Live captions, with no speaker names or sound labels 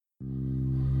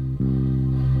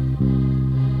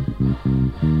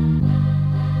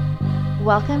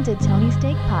Welcome to Tony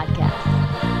Steak Podcast.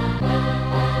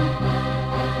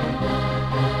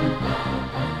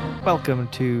 Welcome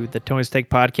to the Tony Steak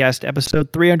Podcast,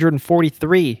 episode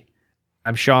 343.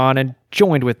 I'm Sean, and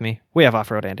joined with me, we have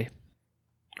Off-Road Andy.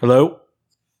 Hello.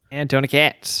 And Tony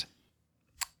Katz.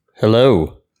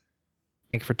 Hello.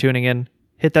 Thank you for tuning in.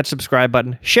 Hit that subscribe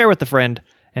button, share with a friend,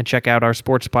 and check out our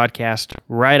sports podcast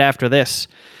right after this.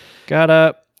 Got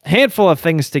a handful of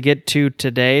things to get to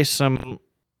today.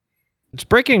 It's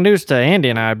breaking news to Andy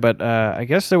and I, but I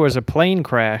guess there was a plane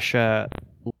crash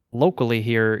locally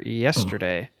here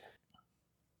yesterday.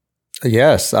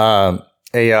 Yes, one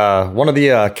of the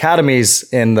academies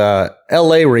in the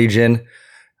LA region,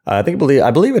 I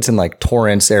believe it's in like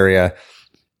Torrance area,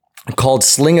 called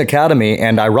Sling Academy.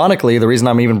 And ironically, the reason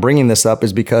I'm even bringing this up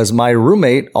is because my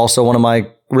roommate, also one of my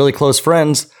really close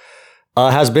friends,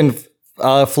 has been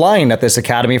flying at this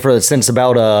academy since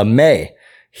about May.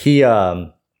 He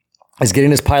is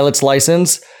getting his pilot's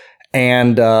license,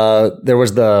 and it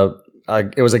was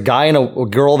a guy and a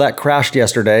girl that crashed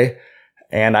yesterday.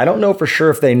 And I don't know for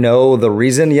sure if they know the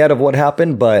reason yet of what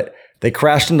happened, but they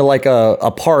crashed into like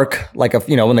a park,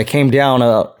 when they came down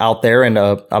out there, and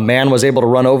a man was able to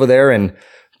run over there and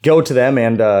go to them.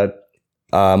 And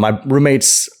my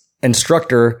roommate's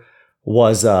instructor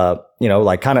was,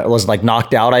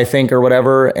 knocked out, I think, or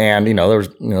whatever. And, there was,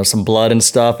 some blood and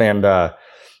stuff. And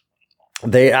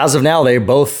as of now, they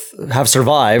both have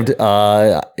survived.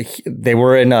 They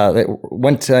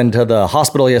went into the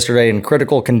hospital yesterday in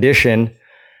critical condition.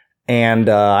 And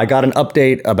I got an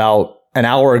update about an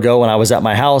hour ago when I was at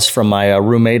my house from my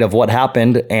roommate of what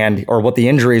happened or what the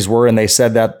injuries were. And they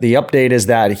said that the update is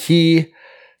that he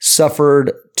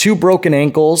suffered 2 broken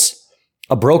ankles,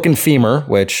 a broken femur,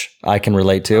 which I can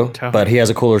relate to, but he has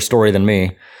a cooler story than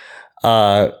me.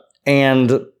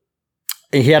 And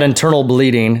he had internal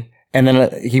bleeding, and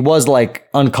then he was like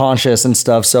unconscious and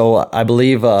stuff. So I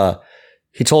believe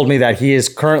he told me that he is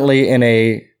currently in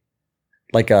a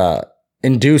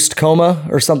induced coma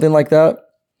or something like that.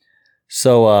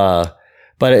 So,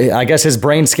 but I guess his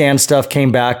brain scan stuff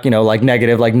came back,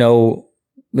 negative, no,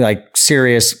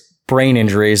 serious brain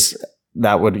injuries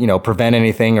that would, prevent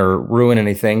anything or ruin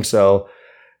anything. So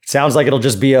it sounds like it'll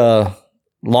just be a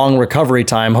long recovery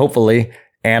time, hopefully.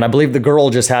 And I believe the girl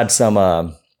just had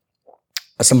some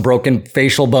broken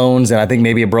facial bones, and I think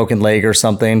maybe a broken leg or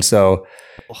something. So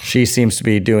she seems to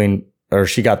be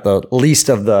she got the least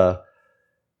of the,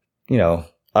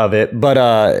 of it. But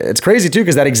it's crazy too,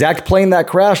 because that exact plane that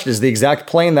crashed is the exact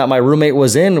plane that my roommate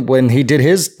was in when he did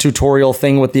his tutorial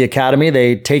thing with the academy.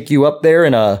 They take you up there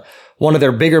in one of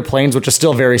their bigger planes, which is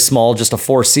still very small, just a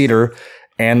 4-seater,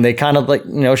 and they kind of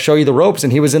show you the ropes.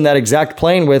 And he was in that exact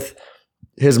plane with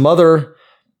his mother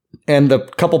and the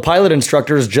couple pilot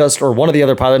instructors one of the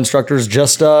other pilot instructors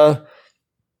 4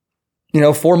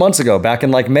 months ago, back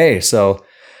in May. So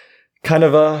kind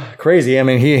of crazy. I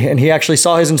mean, he actually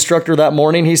saw his instructor that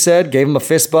morning, he said, gave him a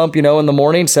fist bump, in the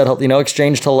morning, said,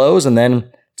 exchanged hellos. And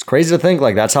then it's crazy to think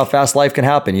that's how fast life can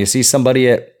happen. You see somebody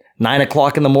at 9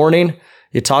 o'clock in the morning,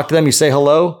 you talk to them, you say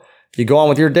hello, you go on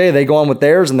with your day, they go on with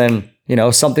theirs. And then,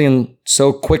 something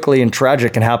so quickly and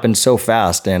tragic can happen so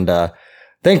fast. And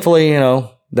thankfully,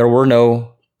 there were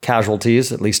no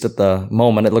casualties, at least at the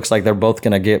moment. It looks like they're both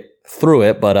going to get through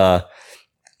it. But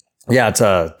yeah, it's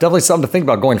definitely something to think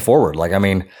about going forward.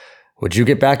 Would you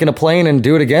get back in a plane and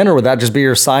do it again? Or would that just be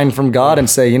your sign from God and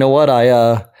say, you know what,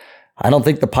 I don't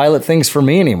think the pilot thing's for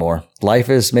me anymore. Life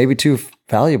is maybe too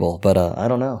valuable, but I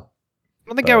don't know. I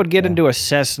don't think I would get into a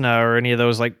Cessna or any of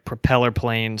those propeller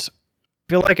planes.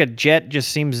 I feel like a jet just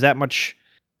seems that much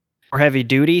more heavy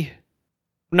duty.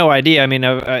 No idea. I mean,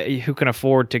 who can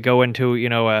afford to go into,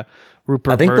 a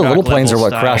Rupert Murdoch? I think the little planes are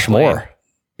what crash more.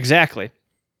 Exactly.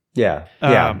 Yeah.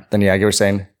 Yeah. Then I get what you're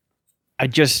saying. I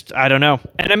don't know.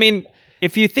 And I mean,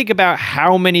 if you think about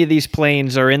how many of these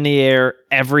planes are in the air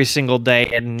every single day,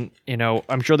 and,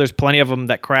 I'm sure there's plenty of them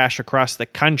that crash across the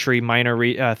country,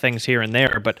 minor things here and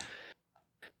there, but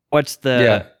what's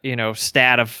the,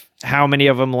 stat of how many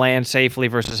of them land safely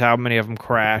versus how many of them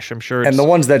crash? I'm sure and the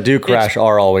ones that do crash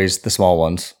are always the small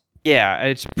ones. Yeah,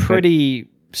 it's pretty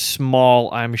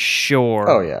small, I'm sure.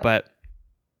 Oh, yeah.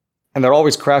 And they're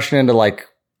always crashing into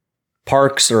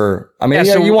parks or, so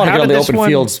you want to get on the open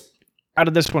fields. How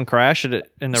did this one crash in the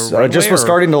runway? It just was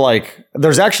starting to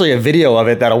there's actually a video of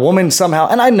it that a woman somehow,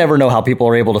 and I never know how people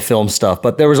are able to film stuff,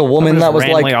 but there was a woman that was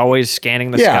always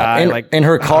scanning the sky. In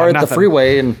her car at the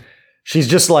freeway, and she's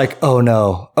just oh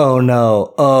no, oh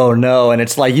no, oh no. And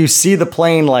it's you see the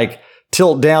plane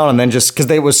tilt down, and then just because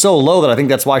they was so low that I think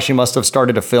that's why she must have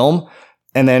started to film,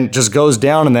 and then just goes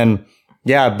down, and then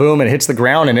Yeah, boom, and it hits the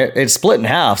ground, and it split in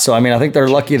half. So, I mean, I think they're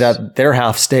lucky that their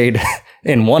half stayed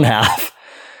in one half.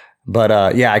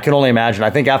 But yeah, I can only imagine. I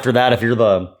think after that, if you're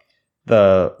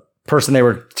the person they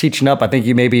were teaching up, I think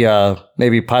you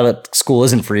maybe pilot school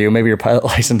isn't for you. Maybe your pilot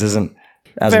license isn't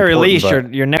as very important.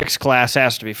 least, your next class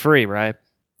has to be free, right?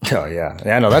 Oh, yeah.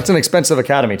 Yeah, no, that's an expensive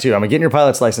academy, too. I mean, getting your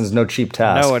pilot's license is no cheap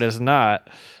task. No, it is not.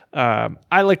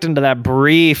 I looked into that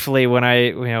briefly when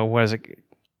I, was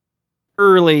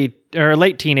early or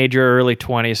late teenager, early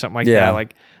 20s, something like that.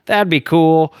 Like, that'd be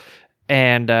cool.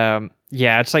 And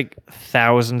yeah, it's like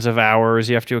thousands of hours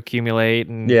you have to accumulate.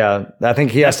 And yeah, I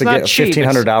think he has to get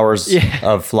 1,500 hours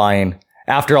of flying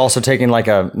after also taking like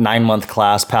a 9-month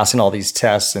class, passing all these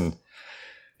tests. And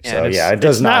so, it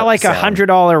does not. It's not like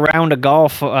 $100 round of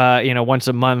golf, once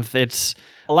a month. It's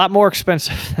a lot more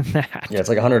expensive than that. Yeah, it's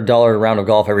like $100 round of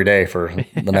golf every day for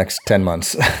the next 10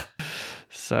 months.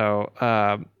 So,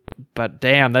 but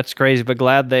damn, that's crazy. But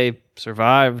glad they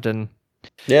survived. And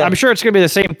I'm sure it's going to be the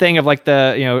same thing of like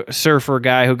the, surfer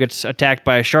guy who gets attacked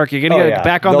by a shark. You're going to get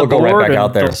back on the board right back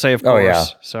out there. They'll say, of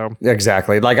course. So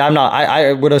exactly. Like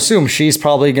I would assume she's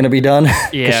probably going to be done.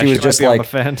 Yeah, she was just like on the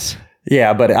fence.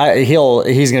 Yeah, but he's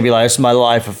going to be like, "It's my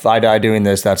life. If I die doing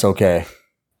this, that's okay."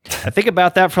 I think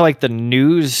about that for like the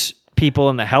news people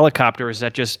in the helicopters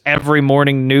that just every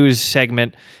morning news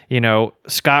segment,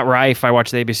 Scott Reif, I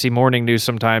watch the ABC morning news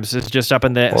sometimes, is just up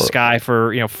in the sky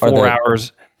for, 4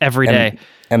 hours every day.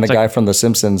 And the guy from The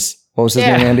Simpsons, what was his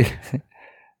name, Andy?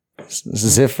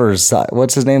 Ziff or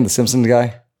what's his name? The Simpsons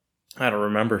guy? I don't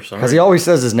remember. Sorry. Because he always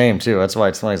says his name too. That's why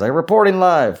it's funny. He's like, reporting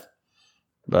live.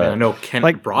 But I know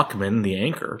Kent Brockman, the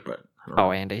anchor, but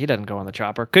Andy, he doesn't go on the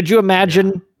chopper. Could you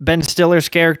imagine Ben Stiller's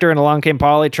character in Along Came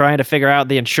Polly trying to figure out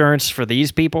the insurance for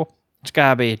these people? It's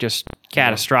got to be just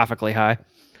catastrophically high.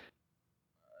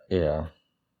 Yeah.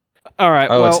 All right.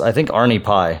 Oh, I think Arnie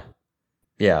Pie.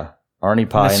 Yeah. Arnie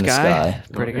Pie in the sky.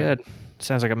 Pretty good.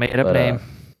 Sounds like a made-up name.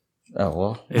 Oh,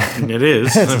 well. It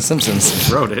is. It's The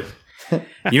Simpsons. Wrote it.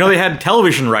 They had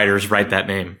television writers write that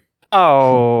name.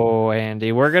 Oh,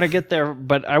 Andy, we're going to get there,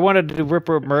 but I wanted to do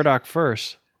Rupert Murdoch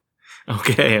first.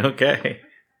 Okay.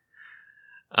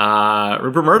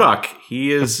 Rupert Murdoch,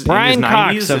 he is Brian in his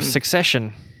 90s Cox of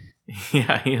Succession.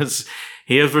 Yeah, he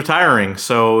is retiring.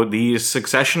 So the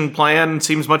Succession plan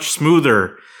seems much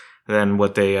smoother than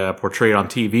what they portrayed on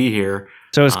TV here.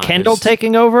 So is Kendall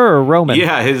taking over or Roman?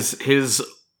 Yeah, his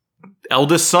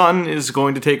eldest son is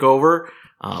going to take over.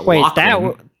 Wait,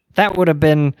 Lachlan. that would have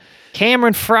been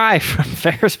Cameron Fry from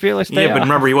Ferris Bueller's Day Off. But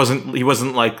remember, he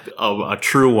wasn't like a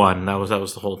true one. That was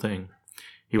the whole thing.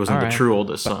 He wasn't the true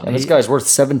oldest son. And this guy's worth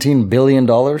 $17 billion.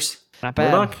 Not bad.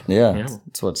 Murdoch? Yeah,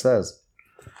 that's what it says.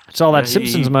 It's all that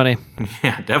Simpsons money.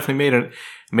 Yeah, definitely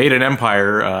made an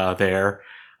empire there.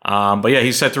 But yeah,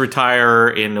 he's set to retire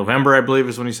in November, I believe,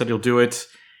 is when he said he'll do it.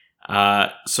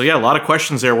 So yeah, a lot of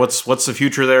questions there. What's the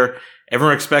future there?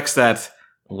 Everyone expects that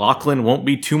Lachlan won't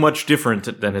be too much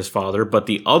different than his father, but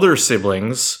the other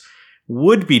siblings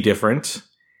would be different.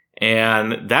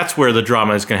 And that's where the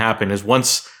drama is going to happen, is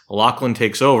once Lachlan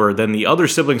takes over, then the other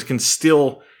siblings can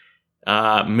still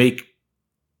have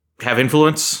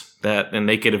influence, and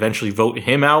they could eventually vote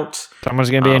him out. Someone's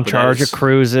going to be in charge of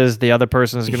cruises. The other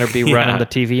person is going to be running the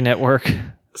TV network.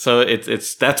 So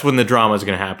that's when the drama is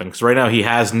going to happen. Because right now he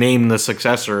has named the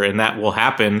successor, and that will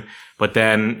happen. But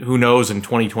then who knows in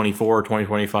 2024,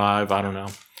 2025? I don't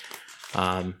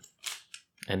know.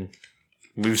 And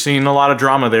we've seen a lot of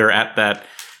drama there at that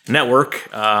network.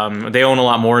 They own a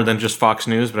lot more than just Fox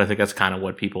News, but I think that's kind of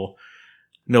what people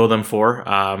know them for.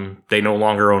 They no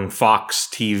longer own Fox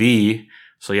TV.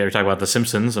 So yeah, you're talking about The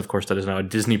Simpsons. Of course, that is now a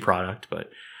Disney product,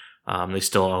 but they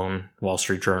still own Wall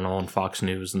Street Journal and Fox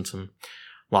News and a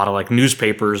lot of like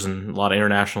newspapers and a lot of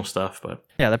international stuff. But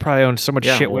yeah, they probably own so much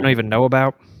shit we don't even know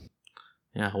about.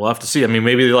 Yeah, we'll have to see. I mean,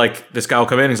 maybe like this guy will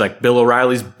come in. He's like, Bill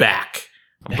O'Reilly's back.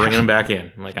 I'm bringing him back in.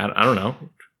 I'm like, I don't know.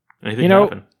 Anything can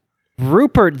happen.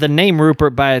 Rupert, the name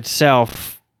Rupert by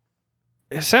itself,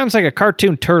 it sounds like a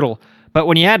cartoon turtle. But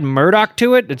when you add Murdoch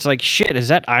to it, it's like, shit, is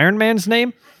that Iron Man's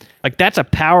name? Like, that's a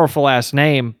powerful ass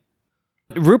name.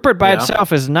 Rupert by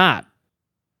itself is not.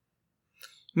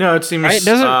 No, it seems...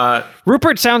 Right?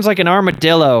 Rupert sounds like an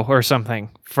armadillo or something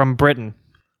from Britain.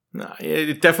 No,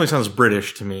 it definitely sounds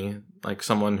British to me. Like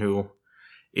someone who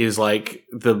is like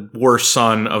the worst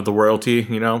son of the royalty,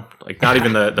 Like not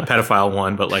even the pedophile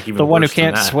one, but like even the one who worse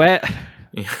can't than that. sweat.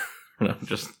 Yeah,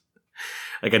 just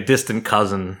like a distant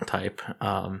cousin type.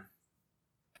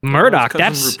 Murdoch,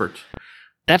 Rupert.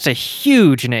 That's a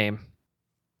huge name.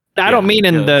 I don't mean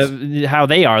in how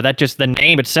they are. That just the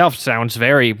name itself sounds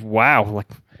very like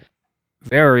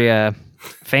very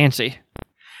fancy.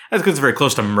 That's because it's very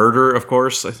close to murder, of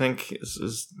course, I think.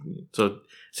 So it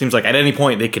seems like at any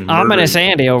point they can murder. Ominous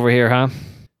Andy over here, huh?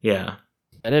 Yeah.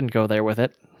 I didn't go there with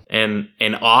it. And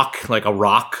an auk, like a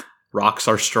rock. Rocks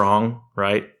are strong,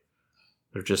 right?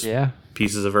 They're just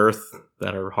pieces of earth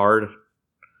that are hard.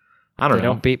 I don't know. They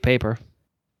don't beat paper.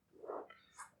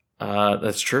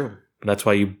 That's true. That's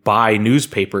why you buy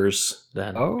newspapers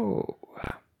then. Oh.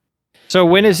 So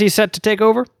when is he set to take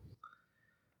over?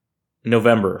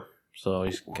 November. So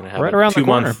he's going to have right a around the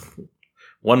corner.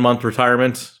 1 month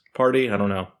retirement party. I don't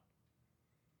know.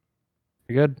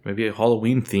 Good. Maybe a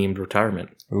Halloween themed retirement.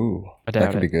 Ooh, I that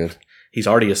doubt could it. be good. He's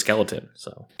already a skeleton,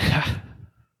 so.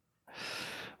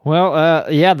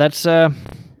 Well, yeah, that's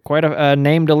quite a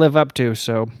name to live up to.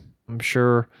 So I'm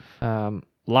sure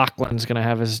Lachlan's going to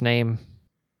have his name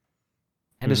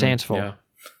and his hands full. Yeah.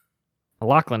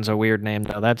 Lachlan's a weird name,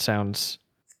 though. That sounds...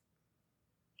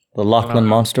 The Lachlan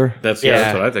Monster? That's what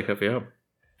I think of, yeah.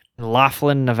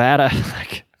 Laughlin, Nevada.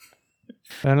 Like,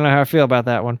 I don't know how I feel about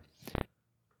that one.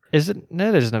 It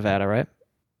is Nevada, right?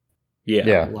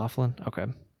 Yeah. Laughlin? Okay.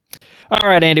 All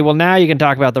right, Andy. Well, now you can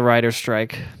talk about the writer's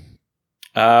strike.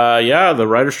 The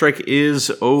writer's strike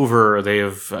is over. They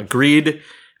have agreed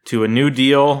to a new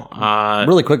deal.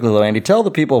 Really quickly, though, Andy, tell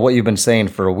the people what you've been saying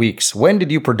for weeks. When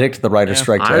did you predict the writer's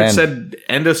strike to I end? said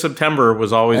end of September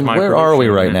was always And my where prediction. are we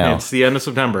right now? It's the end of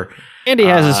September. Andy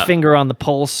has his finger on the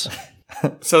pulse.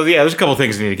 So, there's a couple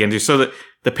things you need to get into. So,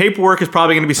 the paperwork is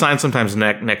probably going to be signed sometimes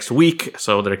next week,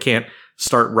 so that I can't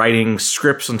start writing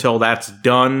scripts until that's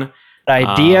done.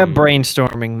 Idea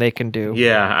brainstorming they can do.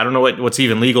 Yeah, I don't know what's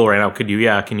even legal right now. Can you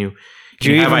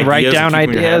Do you even write down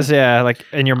ideas? Yeah, like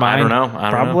in your mind? I don't know.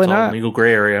 Probably It's all not. legal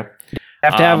gray area. You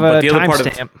have to have a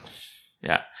timestamp.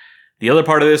 Yeah. The other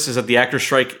part of this is that the actor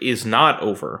strike is not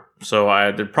over. So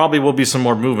there probably will be some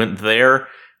more movement there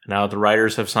now that the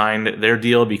writers have signed their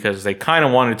deal, because they kind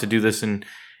of wanted to do this in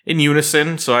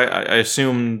unison. So I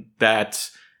assume that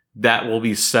will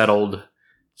be settled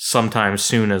sometime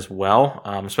soon as well,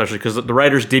 especially because the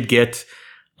writers did get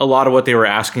a lot of what they were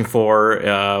asking for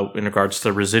in regards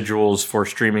to residuals for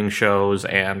streaming shows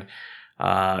and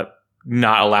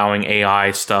not allowing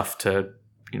AI stuff to,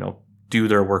 do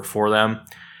their work for them.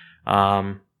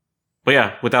 But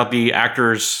yeah, without the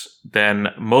actors, then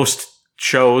most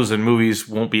shows and movies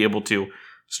won't be able to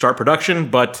start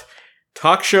production, but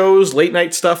talk shows, late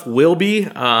night stuff will be.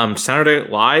 Saturday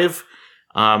Night Live,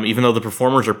 even though the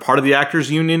performers are part of the actors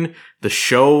union, the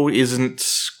show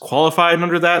isn't qualified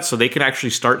under that, so they can actually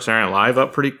start Saturday Night Live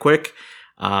up pretty quick.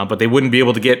 But they wouldn't be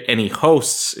able to get any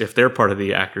hosts if they're part of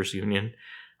the actors union,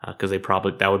 because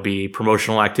that would be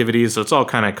promotional activities. So it's all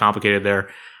kind of complicated there.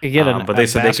 You get a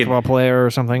basketball player or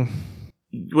something.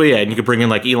 Well, yeah, and you could bring in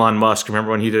like Elon Musk.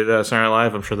 Remember when he did Saturday Night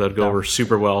Live? I'm sure that'd go over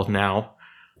super well now.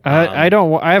 I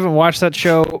haven't watched that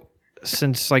show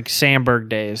since like Sandberg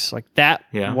days. Like that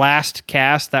last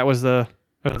cast, that was the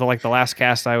last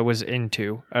cast I was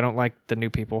into. I don't like the new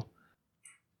people.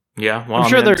 Yeah, well, I'm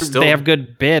sure they have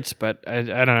good bits, but I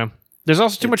don't know. There's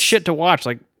also too much shit to watch.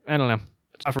 Like, I don't know.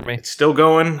 It's not for me. It's still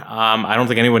going. I don't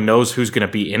think anyone knows who's going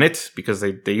to be in it, because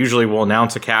they usually will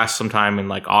announce a cast sometime in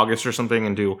like August or something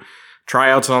and do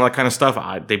tryouts and all that kind of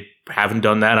stuff. They haven't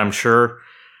done that, I'm sure.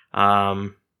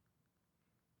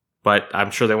 But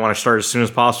I'm sure they want to start as soon as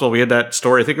possible. We had that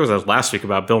story, I think it was last week,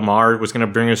 about Bill Maher was going to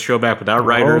bring his show back without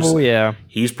writers. Oh, yeah.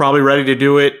 He's probably ready to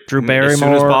do it Drew Barrymore. as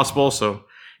soon as possible. So,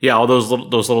 yeah, all those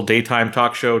little daytime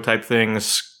talk show type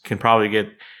things can probably get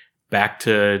back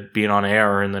to being on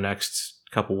air in the next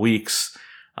couple weeks.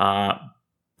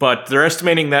 But they're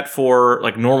estimating that for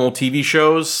like normal TV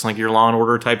shows, like your Law and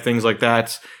Order type things like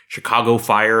that, Chicago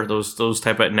Fire, those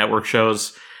type of network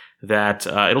shows, that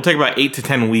it'll take about 8 to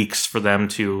 10 weeks for them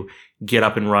to get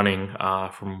up and running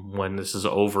from when this is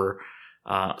over.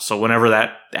 So whenever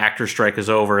that actor strike is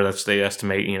over, they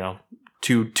estimate,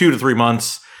 2 to 3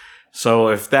 months. So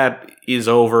if that is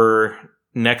over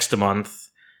next month,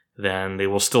 then they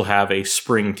will still have a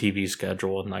spring TV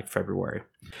schedule in like February.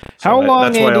 So How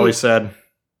long? That's what I always said.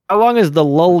 How long is the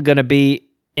lull going to be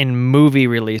in movie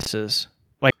releases?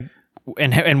 Like,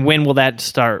 and when will that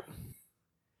start?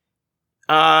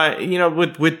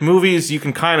 With movies, you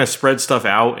can kind of spread stuff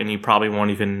out, and you probably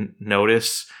won't even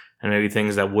notice, and maybe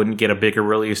things that wouldn't get a bigger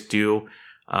release do.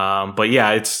 But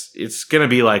yeah, it's gonna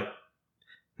be like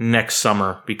next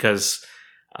summer, because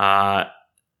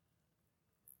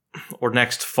or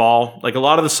next fall. Like a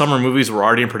lot of the summer movies were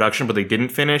already in production, but they didn't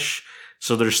finish.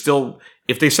 So there's still,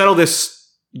 if they settle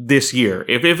this year,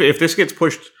 if this gets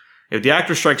pushed, if the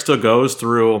actor strike still goes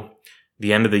through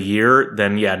the end of the year,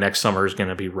 then yeah, next summer is going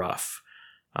to be rough.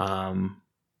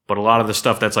 But a lot of the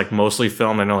stuff that's like mostly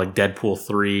filmed, I know like Deadpool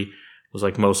 3 was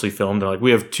like mostly filmed. They're like,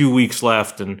 we have 2 weeks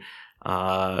left, and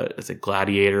I think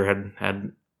Gladiator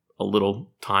had a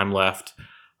little time left.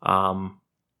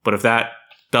 But if that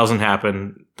doesn't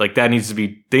happen, like they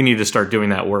need to start doing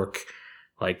that work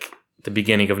like the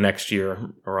beginning of next year,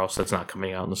 or else that's not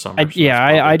coming out in the summer.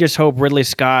 I just hope Ridley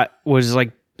Scott was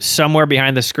like somewhere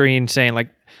behind the screen saying like,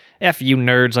 F you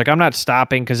nerds, like I'm not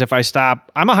stopping, because if I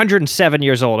stop, I'm 107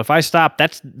 years old. If I stop,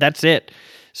 that's it.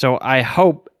 So I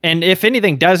hope, and if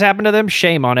anything does happen to them,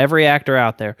 shame on every actor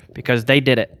out there, because they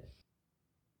did it.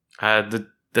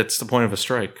 That's the point of a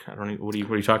strike. I don't know, what are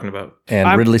you talking about?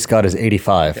 And Ridley Scott is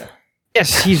 85. Yeah.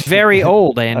 Yes, he's very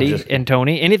old, Andy and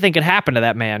Tony. Anything could happen to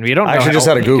that man. You don't know. I actually just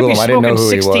had to Google him. I didn't know who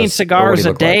he was. 16 cigars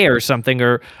a day or something,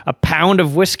 or a pound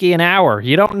of whiskey an hour.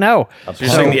 You don't know. So you're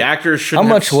saying the actors should. How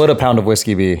much would a pound of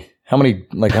whiskey be? How many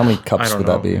cups would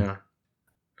that be? Yeah.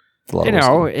 It's a lot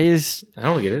of whiskey. I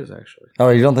don't think it is actually. Oh,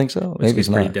 you don't think so? Maybe it's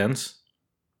pretty dense.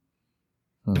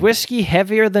 Is whiskey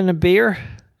heavier than a beer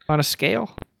on a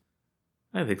scale?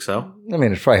 I think so. I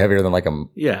mean, it's probably heavier than like a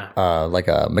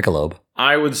Michelob.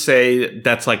 I would say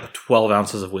that's like 12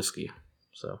 ounces of whiskey.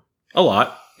 So a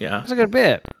lot. Yeah. That's a good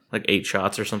bit. Like 8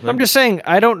 shots or something. I'm just saying,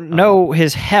 I don't know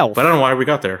his health. But I don't know why we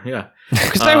got there. Yeah.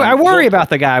 Because I worry about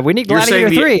the guy. We need Gladiator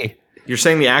 3. You're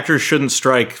saying the actors shouldn't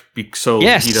strike so he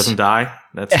doesn't die?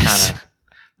 That's kind of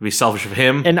be selfish of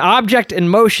him. An object in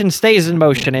motion stays in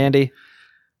motion, Andy.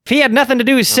 If he had nothing to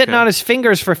do sitting on his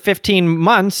fingers for 15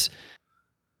 months,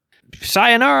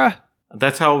 sayonara.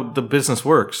 That's how the business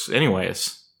works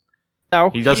anyways. No,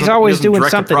 he's always doing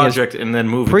something. Project and then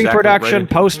move pre-production,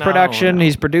 post-production. No.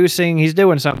 He's producing. He's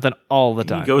doing something all the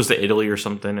time. He goes to Italy or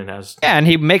something and has and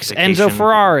he makes vacation. Enzo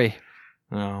Ferrari.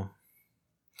 No,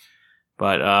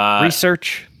 but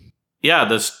research. Yeah,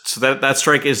 that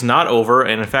strike is not over,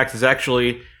 and in fact, is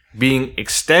actually being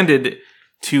extended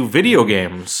to video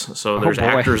games. So there's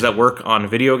actors that work on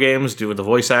video games, do the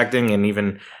voice acting and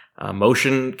even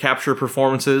motion capture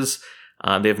performances.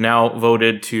 They've now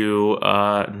voted to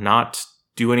not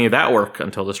do any of that work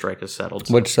until the strike is settled.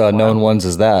 So, which known ones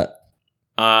is that?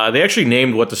 They actually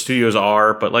named what the studios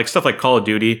are, but like stuff like Call of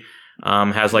Duty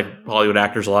has like Hollywood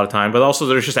actors a lot of time, but also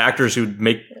there's just actors who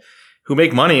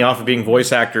make money off of being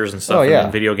voice actors and stuff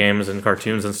in video games and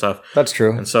cartoons and stuff. That's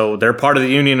true. And so they're part of the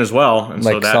union as well. And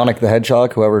like Sonic the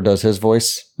Hedgehog, whoever does his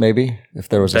voice, maybe, if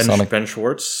there was a Sonic. Ben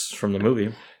Schwartz from the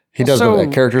movie. He does the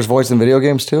character's voice in video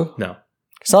games too? No.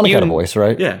 Sonic had a voice,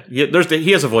 right? Yeah.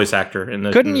 He has a voice actor in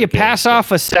the Couldn't you pass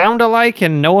off a sound-alike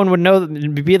and no one would know,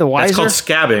 be the wiser? That's called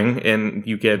scabbing, and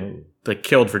you get like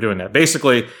killed for doing that.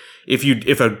 Basically,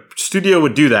 if a studio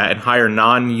would do that and hire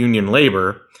non-union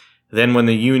labor, then when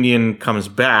the union comes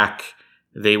back,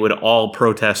 they would all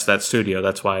protest that studio.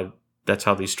 That's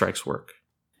how these strikes work.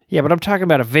 Yeah, but I'm talking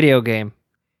about a video game.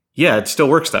 Yeah, it still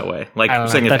works that way. Like I'm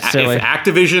saying, if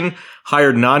Activision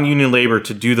hired non-union labor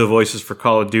to do the voices for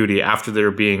Call of Duty after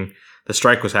the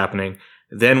strike was happening,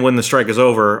 then when the strike is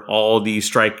over, all the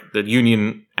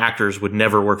union actors would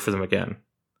never work for them again.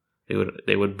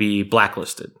 They would be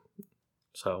blacklisted.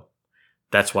 So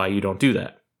that's why you don't do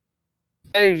that.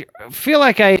 I feel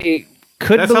like I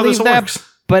could believe that, works.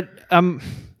 But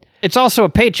it's also a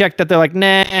paycheck that they're like,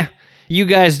 nah. You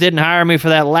guys didn't hire me for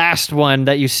that last one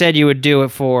that you said you would do it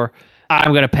for.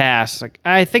 I'm going to pass. Like,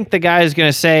 I think the guy is going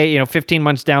to say, 15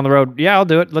 months down the road, yeah, I'll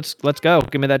do it. Let's go.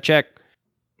 Give me that check.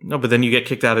 No, but then you get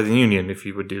kicked out of the union if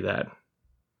you would do that.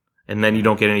 And then you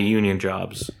don't get any union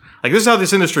jobs. Like, this is how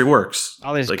this industry works.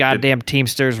 All these goddamn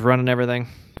Teamsters running everything.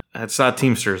 That's not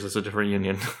Teamsters. That's a different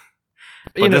union.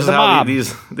 But this is how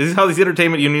this is how these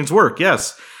entertainment unions work,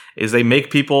 yes. Is they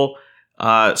make people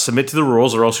submit to the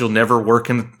rules, or else you'll never work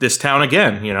in this town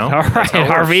again. All right,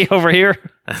 Harvey over here.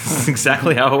 That's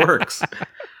exactly how it works.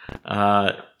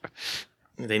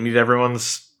 They need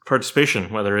everyone's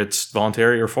participation, whether it's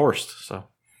voluntary or forced. So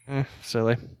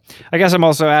silly. I guess I'm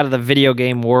also out of the video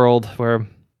game world where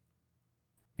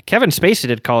Kevin Spacey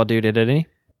did Call of Duty, didn't he?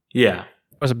 Yeah,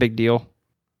 it was a big deal.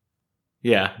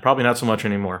 Yeah, probably not so much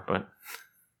anymore, but.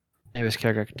 Maybe his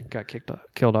character got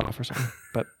killed off or something.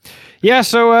 But yeah,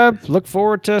 so look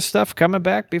forward to stuff coming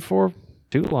back before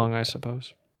too long, I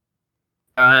suppose.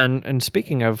 And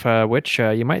speaking of which,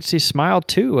 you might see Smile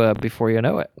 2 before you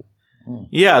know it.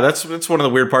 Yeah, that's one of the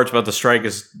weird parts about the strike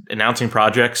is announcing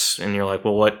projects, and you're like,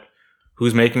 well,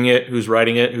 who's making it? Who's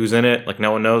writing it? Who's in it? Like,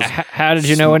 no one knows. How did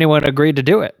you know anyone agreed to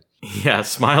do it? Yeah,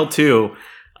 Smile 2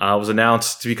 was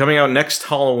announced to be coming out next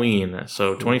Halloween,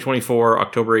 so 2024,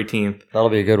 October 18th. That'll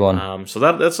be a good one. So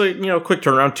that's a quick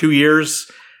turnaround, 2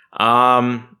 years.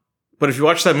 But if you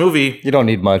watch that movie, you don't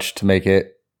need much to make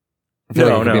it I feel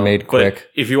like it could be made quick. But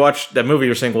if you watch that movie,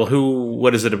 you're saying, well,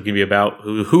 what is it going to be about?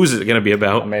 Who's it going to be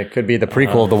about? I mean, it could be the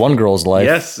prequel of the one girl's life.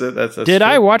 Yes, that's Did true.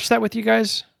 I watch that with you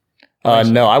guys?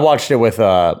 No, I watched it with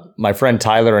my friend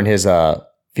Tyler and his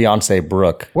fiance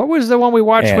Brooke. What was the one we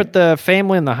watched with the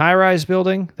family in the high-rise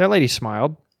building? That lady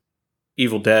smiled.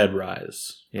 Evil Dead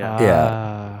Rise. Yeah.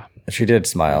 Yeah. She did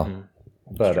smile,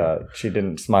 but she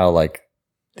didn't smile like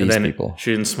these people.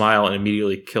 She didn't smile and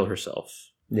immediately kill herself.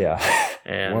 Yeah.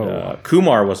 And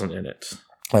Kumar wasn't in it.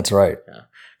 That's right. Yeah.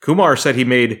 Kumar said he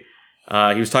made,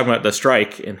 he was talking about the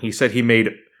strike, and he said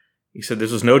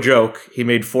this was no joke. He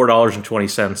made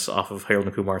 $4.20 off of Harold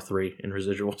and Kumar 3 in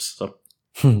residuals. So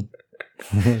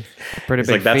pretty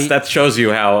big. That shows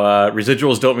you how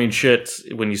residuals don't mean shit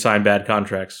when you sign bad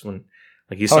contracts. How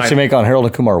much did you make on Harold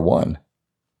and Kumar 1?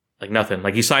 Like nothing.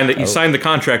 Like he signed the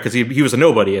contract because he was a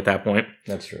nobody at that point.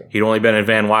 That's true. He'd only been in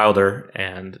Van Wilder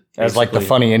and as like the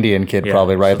funny Indian kid,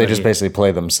 probably right. So they just basically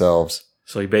play themselves.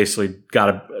 So he basically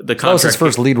got the contract. That was his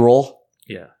first lead role.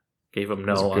 Yeah, gave him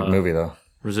no. It's a good movie though.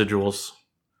 Residuals.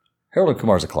 Harold and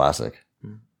Kumar's a classic.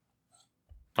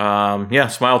 Yeah,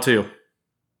 Smile 2.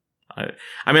 I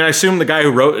mean, I assume the guy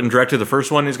who wrote and directed the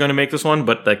first one is going to make this one,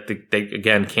 but like they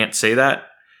again can't say that.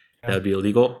 That would be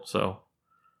illegal. So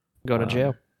go to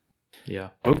jail. Yeah.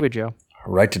 Movie jail.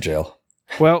 Right to jail.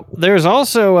 Well, there's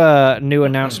also a new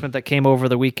announcement that came over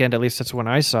the weekend, at least that's when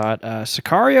I saw it.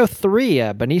 Sicario 3,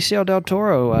 Benicio del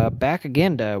Toro back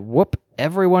again to whoop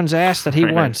everyone's ass that he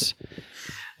wants.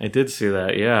 I did see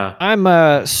that, yeah.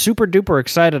 I'm super duper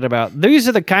excited about. These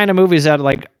are the kind of movies that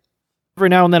like every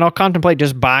now and then I'll contemplate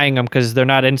just buying them because they're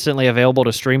not instantly available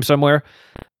to stream somewhere.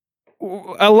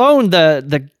 Alone,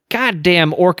 the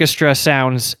goddamn orchestra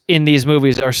sounds in these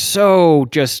movies are so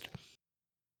just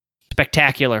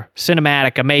spectacular,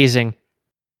 cinematic, amazing.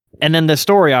 And then the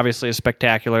story obviously is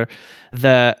spectacular.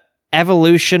 The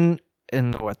evolution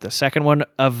in the second one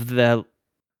of the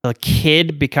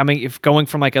kid going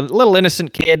from like a little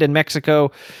innocent kid in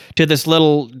Mexico to this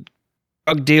little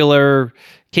drug dealer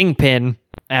kingpin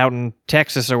out in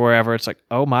Texas or wherever. It's like,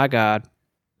 oh my God.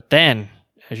 Then,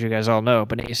 as you guys all know,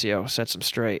 Benicio sets him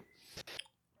straight.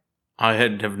 I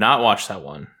have not watched that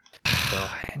one. So.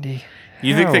 Andy.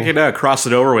 You think they could cross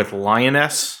it over with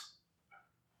Lioness?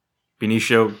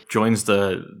 Benicio joins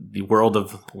the world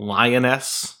of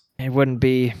Lioness? It wouldn't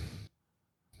be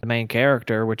the main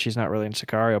character, which he's not really in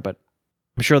Sicario, but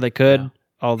I'm sure they could. Yeah.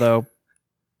 Although,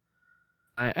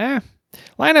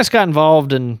 Lioness got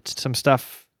involved in some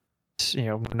stuff,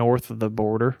 north of the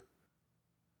border.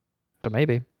 So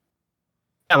maybe.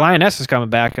 Yeah, Lioness is coming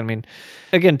back. I mean,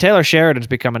 again, Taylor Sheridan's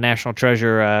become a national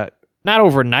treasure. Not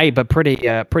overnight, but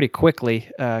pretty quickly.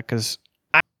 Because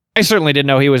I certainly didn't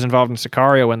know he was involved in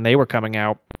Sicario when they were coming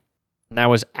out. And that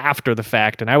was after the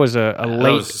fact, and I was a late.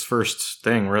 That was his first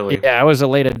thing, really. Yeah, I was a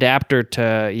late adapter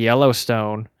to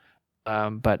Yellowstone.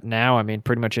 But now, I mean,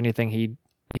 pretty much anything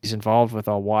he's involved with,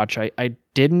 I'll watch. I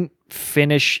didn't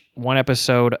finish one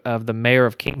episode of The Mayor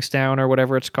of Kingstown or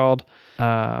whatever it's called.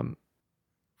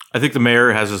 I think the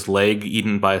mayor has his leg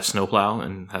eaten by a snowplow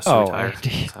and has to retire.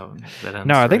 That's how that ends,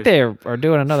 no, I think they are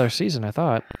doing another season. I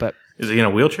thought, but is he in a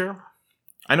wheelchair?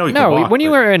 I know he no. can walk, when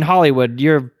you were in Hollywood,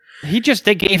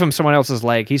 they gave him someone else's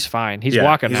leg. He's fine. He's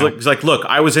walking now. He's like, look,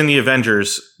 I was in the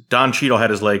Avengers. Don Cheadle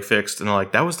had his leg fixed, and they're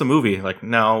like, that was the movie. Like,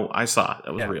 no, I saw it.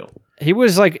 That was real. He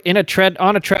was like on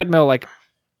a treadmill like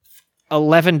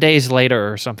 11 days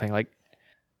later or something. Like.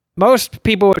 Most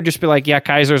people would just be like, yeah,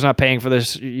 Kaiser's not paying for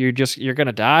this. You're going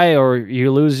to die or you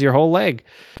lose your whole leg.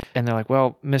 And they're like,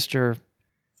 well, Mr.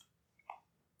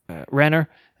 Renner,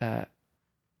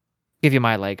 give you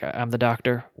my leg. I'm the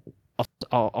doctor.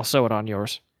 I'll sew it on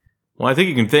yours. Well, I think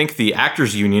you can thank the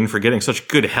Actors Union for getting such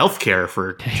good health care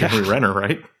for Jeremy Renner,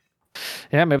 right?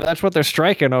 Yeah, maybe that's what they're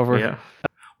striking over. Yeah.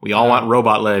 We all want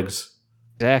robot legs.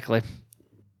 Exactly.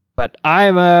 But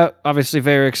I'm obviously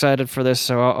very excited for this,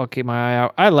 so I'll keep my eye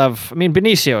out.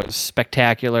 Benicio is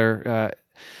spectacular.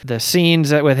 The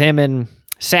scenes with him in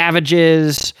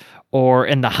Savages or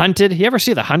in The Hunted. You ever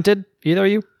see The Hunted, either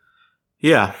of you?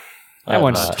 Yeah. That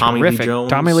one's terrific.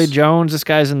 Tommy Lee Jones, this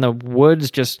guy's in the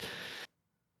woods,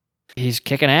 he's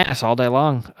kicking ass all day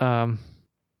long.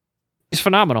 He's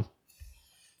phenomenal.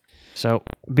 So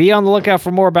be on the lookout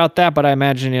for more about that, but I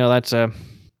imagine, that's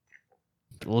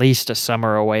at least a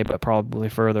summer away, but probably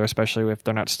further, especially if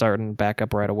they're not starting back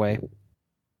up right away.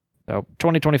 So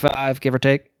 2025, give or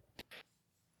take.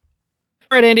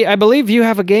 All right, Andy, I believe you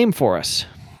have a game for us.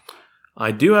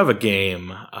 I do have a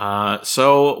game.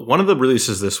 So one of the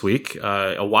releases this week,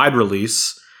 a wide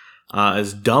release,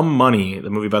 is Dumb Money, the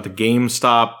movie about the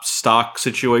GameStop stock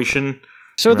situation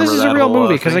So this Remember is a that real whole,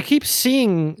 movie because I thing? keep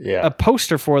seeing Yeah. a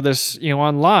poster for this,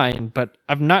 online, but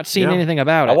I've not seen Yeah. anything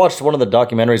about I it. watched one of the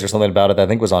documentaries or something about it that I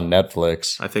think was on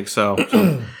Netflix. I think so.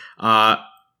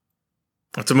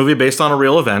 It's a movie based on a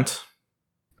real event.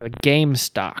 A game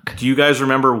stock. Do you guys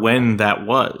remember when that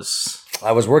was?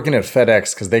 I was working at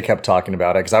FedEx because they kept talking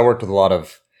about it because I worked with a lot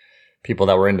of people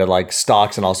that were into like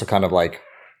stocks and also kind of like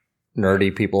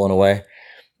nerdy people in a way.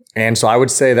 And so I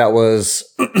would say that was,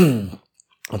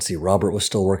 let's see, Robert was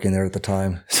still working there at the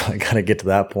time. So I got to get to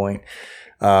that point.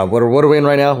 What are we in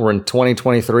right now? We're in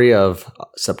 2023 of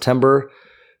September.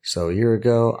 So a year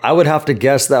ago, I would have to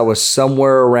guess that was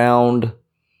somewhere around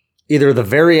either the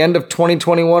very end of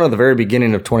 2021 or the very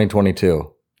beginning of 2022.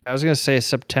 I was going to say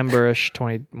September-ish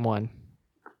 21.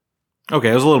 Okay,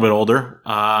 it was a little bit older.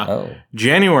 Oh,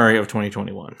 January of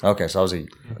 2021 okay. So I was a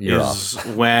year off. is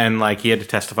when like he had to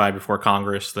testify before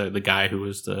Congress. The guy who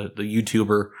was the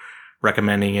YouTuber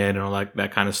recommending it and all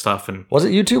that kind of stuff. And Was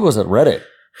it YouTube? Or was it Reddit?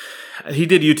 he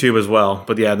did YouTube as well.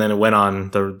 But yeah, then it went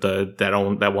on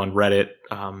that one Reddit.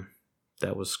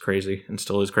 That was crazy and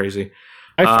still is crazy.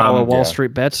 I follow Wall yeah.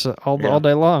 Street Bets all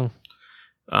day long.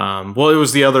 Well, it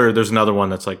was there's another one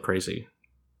that's like crazy.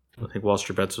 I think Wall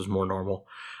Street Bets was more normal.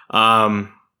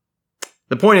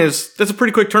 The point is, that's a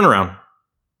pretty quick turnaround.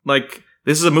 Like,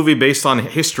 this is a movie based on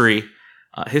history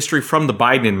from the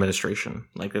Biden administration.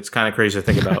 Like, it's kind of crazy to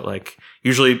think about. Like,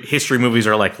 usually history movies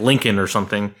are like Lincoln or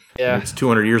something. Yeah. It's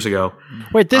 200 years ago.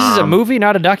 Wait, this is a movie,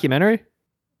 not a documentary?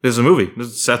 This is a movie. This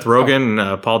is Seth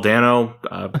Rogen, Paul Dano,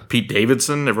 Pete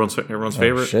Davidson, everyone's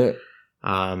favorite. Oh, shit.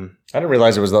 I I didn't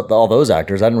realize it was all those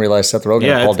actors. I didn't realize Seth Rogen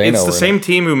and Paul Dano it's were the in same it.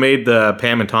 team who made the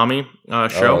Pam and Tommy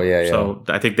show. Oh, yeah, yeah. So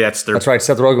I think that's their That's right.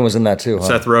 Seth Rogen was in that too. Huh?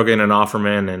 Seth Rogen and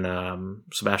Offerman and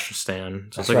Sebastian Stan. So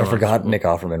That's it's like right, I a- forgot Nick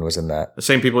Offerman was in that. The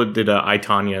same people who did I,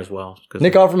 Tonya as well. 'Cause-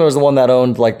 Nick Offerman was the one that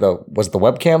owned was the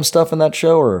webcam stuff in that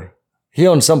show, or he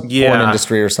owned some porn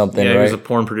industry or something, yeah, right? he was a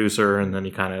porn producer, and then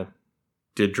he kind of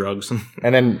did drugs.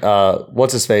 And then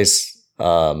what's his face?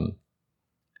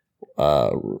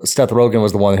 Seth Rogen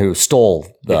was the one who stole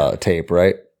the tape,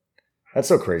 right? That's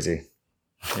so crazy.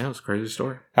 Yeah, it was a crazy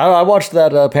story. I watched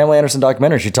that Pamela Anderson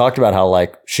documentary. She talked about how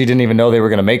like she didn't even know they were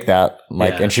going to make that,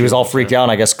 like, Yeah, and she was all freaked out.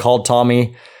 And I guess called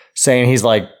Tommy, saying he's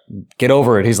like, "Get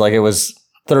over it." He's like, "It was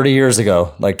 30 years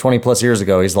ago, like 20 plus years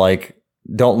ago." He's like,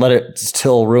 "Don't let it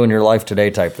still ruin your life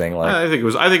today," type thing. Like, I think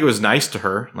it was nice to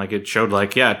her. Like it showed,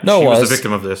 like, yeah, No, she it was was. the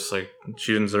victim of this. Like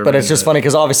she didn't deserve. but it's any just of it. funny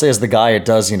because obviously, as the guy, it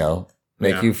does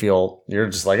make Yeah. you feel you're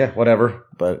just like, whatever.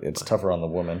 But it's tougher on the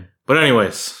woman. But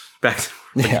anyways, back to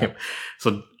the Yeah. game.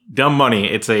 So Dumb Money.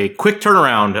 It's a quick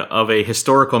turnaround of a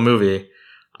historical movie.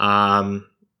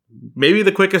 Maybe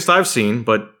the quickest I've seen,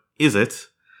 but is it?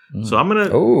 So I'm gonna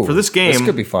for this game. This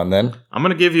could be fun then. I'm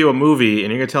gonna give you a movie,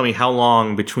 and you're gonna tell me how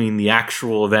long between the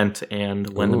actual event and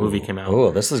when the movie came out.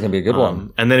 Oh, this is gonna be a good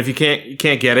one. And then if you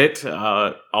can't get it,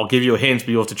 I'll give you a hint, but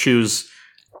you have to choose.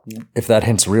 If that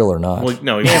hint's real or not. Well,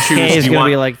 no, you have to choose. It's Do you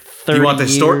going to be want, like do 30 you want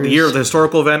the year of the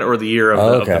historical event or the year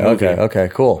of the movie? Okay,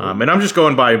 cool. And I'm just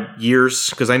going by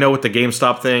years because I know with the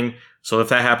GameStop thing. So if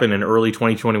that happened in early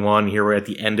 2021, here we're at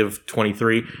the end of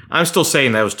 23. I'm still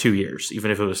saying that was 2 years, even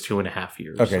if it was 2.5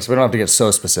 years. Okay, so we don't have to get so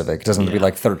specific. It doesn't have to be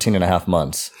like 13 and a half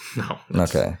months. No.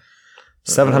 Okay.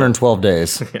 712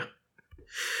 days. Yeah.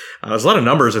 There's a lot of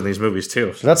numbers in these movies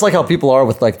too. So That's like how people are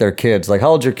with like their kids. Like, how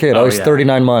old's your kid? Oh, he's yeah.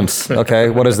 39 months. Okay,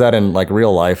 what is that in like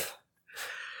real life?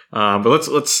 but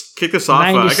let's kick this off.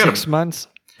 96 months.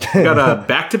 got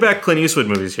back-to-back Clint Eastwood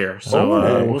movies here.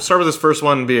 So we'll start with this first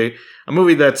one. Be a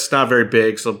movie that's not very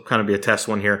big, so it'll kind of be a test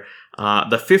one here.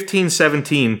 The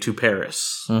 1517 to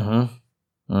Paris.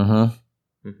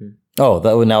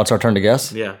 Oh, now it's our turn to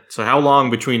guess? Yeah. So how long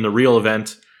between the real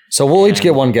event? So we'll each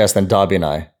get one guess, then Dobby and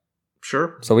I.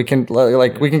 Sure. So we can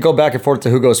go back and forth to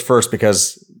who goes first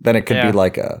because then it could be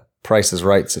like a Price is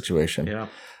Right situation. Yeah.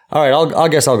 All right, I'll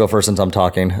guess I'll go first since I'm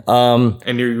talking.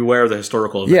 And you're aware of the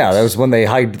historical events. Yeah, that was when the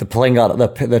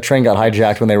train got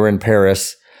hijacked when they were in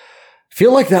Paris. I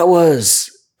feel like that was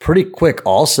pretty quick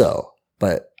also,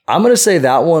 but I'm going to say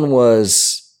that one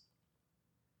was,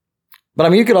 but I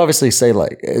mean, you could obviously say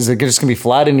like, is it just going to be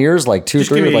flat in years, like 2, Just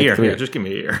 3, give or me a like year. 3? Yeah, just give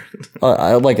me a year.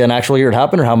 Like an actual year it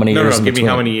happened or how many years in give between? me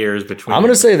how many years between. I'm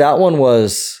going to say that one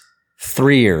was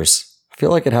 3 years. I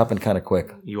feel like it happened kind of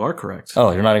quick. You are correct.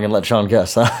 Oh, you're not even going to let Sean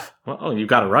guess, huh? Well, you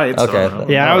got it right. Okay. So,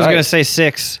 Yeah, I was All right. going to say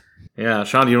 6. yeah,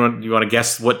 Sean, you want to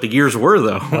guess what the years were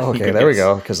though? Oh, You okay, can there we guess.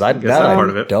 go. Because that part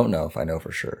of it. don't know if I know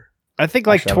for sure. I think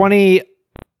like Actually,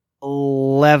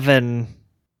 2011,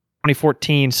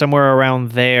 2014, somewhere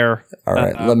around there. All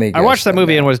right, let me guess. I watched that then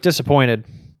movie now. and was disappointed.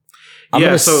 I'm Yeah.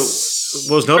 gonna So s-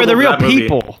 what was Or notable the real about that movie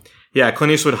people. Yeah,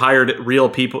 Clint Eastwood hired the real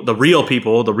people, the real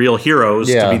heroes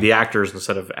to be the actors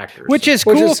instead of actors. Which is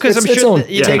cool because I'm sure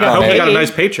they got a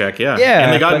nice paycheck, yeah.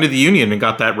 And they got into the union and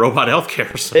got that robot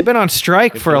healthcare. So. They've been on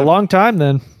strike for a long time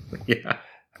then. Yeah.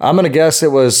 I'm going to guess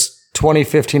it was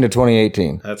 2015 to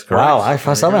 2018. That's correct. Wow, I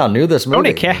somehow knew this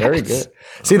movie. Very good.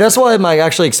 See, that's why I'm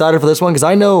actually excited for this one because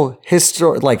I know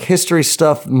history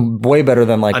stuff way better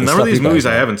than like a number of these movies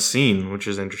I haven't seen, which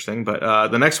is interesting. But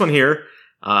the next one here,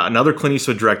 another Clint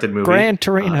Eastwood directed movie, Gran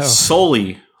Torino.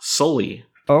 Sully.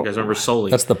 Oh, you guys remember Sully?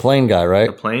 That's the plane guy, right?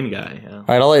 The plane guy. Yeah. All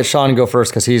right, I'll let Sean go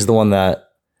first because he's the one that.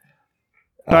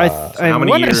 How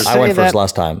many years? I went first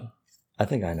last time. I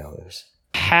think I know this.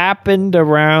 Happened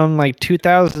around like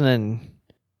 2000 and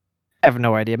I have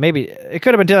no idea. Maybe it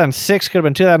could have been 2006, could have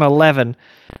been 2011.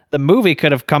 The movie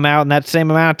could have come out in that same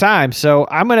amount of time. So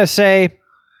I'm going to say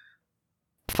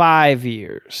 5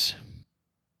 years.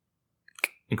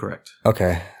 Incorrect.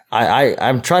 Okay.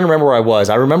 I'm trying to remember where I was.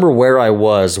 I remember where I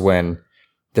was when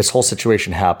this whole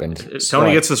situation happened. If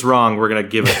Tony gets this wrong, we're going to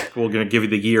give you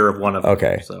the year of one of them.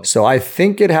 Okay. So I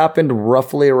think it happened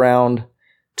roughly around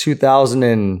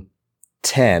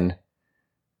 2010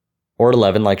 or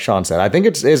 11, like Sean said. I think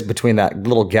it is between that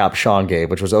little gap Sean gave,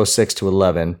 which was 06 to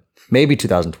 11, maybe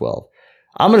 2012.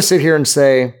 I'm going to sit here and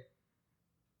say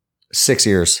 6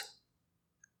 years.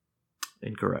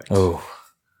 Incorrect. Oh.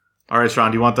 All right,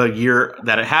 Sean, do you want the year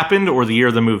that it happened or the year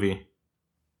of the movie?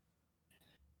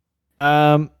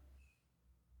 Let's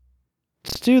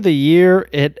do the year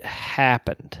it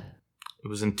happened. It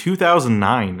was in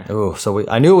 2009. Oh, so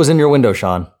I knew it was in your window,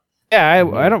 Sean. Yeah,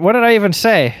 I don't. What did I even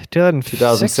say?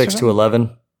 2006 to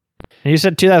 11. You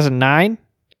said 2009.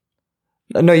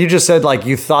 No, you just said like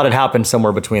you thought it happened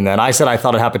somewhere between then. I said I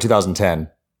thought it happened 2010.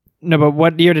 No, but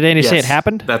what year did Andy say it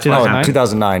happened? That's 2009.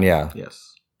 2009. Yeah. Yes.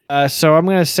 So I'm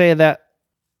gonna say that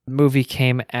movie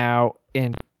came out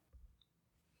in.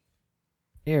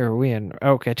 Here are we in?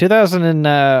 Okay,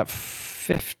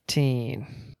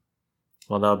 2015.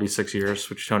 Well, that would be 6 years,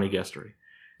 which Tony guessed already.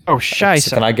 Oh, scheisse.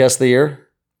 So can I guess the year?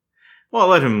 Well,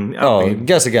 let him.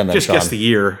 Guess again then, just Sean. guess the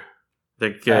year.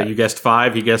 You guessed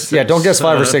 5. You guessed 6. Yeah, don't guess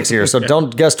 5 or 6 years. So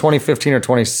don't guess 2015 or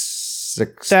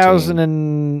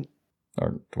 2016.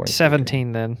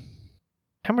 2017 then.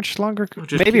 How much longer?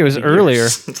 Maybe it was earlier.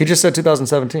 He just said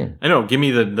 2017. I know. Give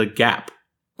me the gap.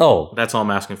 Oh. That's all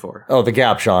I'm asking for. Oh, the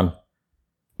gap, Sean.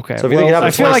 Okay. So if you think it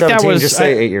happened in 2017, just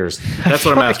say 8 years. That's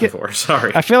what I'm asking for.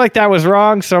 Sorry. I feel like that was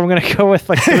wrong, so I'm going to go with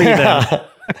like 3 then.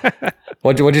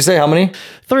 What'd you say? How many?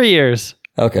 3 years.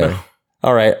 Okay. No.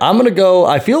 All right. I'm going to go.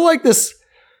 I feel like this.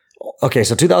 Okay.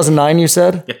 So 2009, you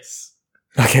said? Yes.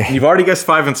 Okay. You've already guessed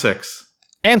 5 and 6.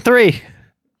 And 3.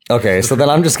 Okay. So then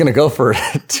I'm just going to go for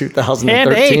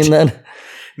 2013 then.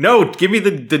 No, give me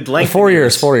the length. 4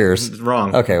 years. 4 years.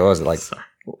 Wrong. Okay. What was it like? Sorry.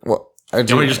 What? Do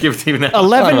you want me to just give it to you now?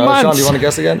 11 months. Sean, do you want to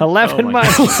guess again? 11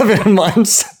 months. 11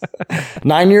 months.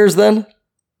 9 years then?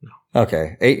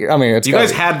 Okay. 8 years. I mean, it's you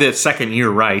guys had the second year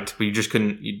right, but you just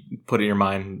couldn't put it in your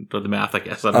mind the math, I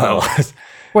guess. I don't know.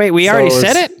 Wait, we already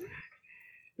said it?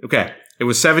 Okay. It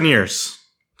was 7 years.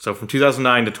 So from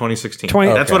 2009 to 2016.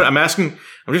 That's what I'm asking.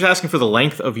 I'm just asking for the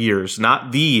length of years,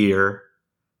 not the year,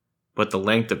 but the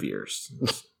length of years.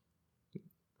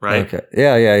 Right? Okay.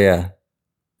 Yeah.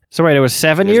 So wait, it was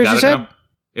 7 years, you said?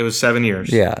 It was 7 years.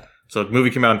 Yeah. So the movie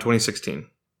came out in 2016.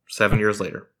 7 years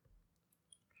later.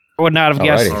 I would not have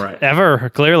guessed ever,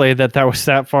 clearly, that was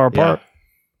that far apart.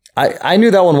 Yeah. I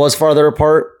knew that one was farther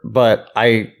apart, but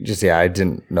I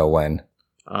didn't know when.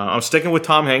 I'm sticking with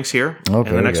Tom Hanks here. Okay.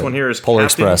 And the next one here is Polar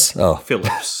Captain Express. Oh.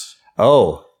 Phillips.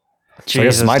 Oh. So I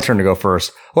guess it's my turn to go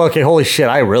first. Well, okay, holy shit.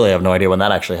 I really have no idea when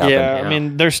that actually happened. Yeah, I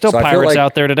mean, there's still pirates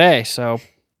out there today, so.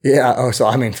 Yeah. Oh, so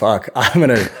I mean, fuck. I'm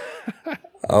going to.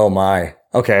 Oh, my.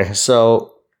 Okay.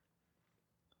 So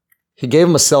he gave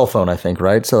him a cell phone, I think,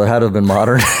 right? So it had to have been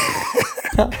modern.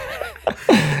 It's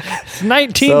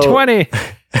 1920. So,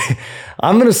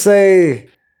 I'm going to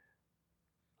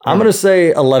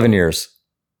say 11 years.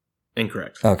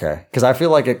 Incorrect. Okay. Because I feel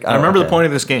like it. I remember the point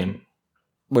of this game.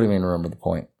 What do you mean, remember the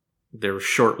point? There were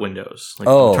short windows.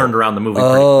 Turned around the movie pretty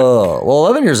quick. Well,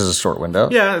 11 years is a short window.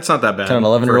 Yeah, it's not that bad. 10 and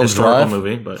 11-year-olds historical drive.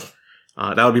 movie, but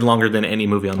that would be longer than any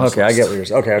movie on this list. I get what you're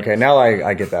saying. Okay. Now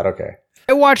I get that. Okay.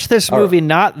 I watched this movie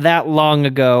not that long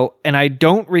ago, and I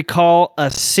don't recall a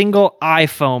single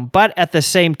iPhone, but at the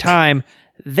same time,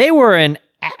 they were in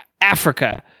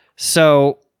Africa.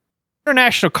 So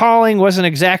international calling wasn't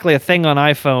exactly a thing on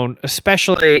iPhone,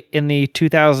 especially in the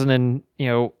 2000 and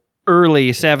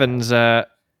early 7s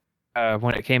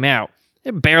when it came out.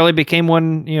 It barely became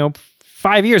one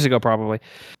 5 years ago probably.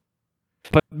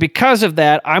 But because of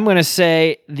that, I'm going to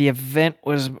say the event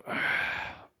was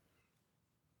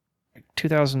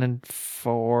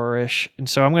 2004-ish. And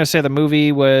so I'm going to say the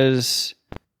movie was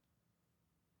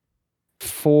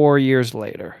 4 years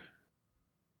later.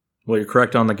 Well, you're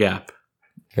correct on the gap,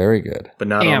 Very good. but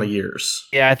not Damn. on the years.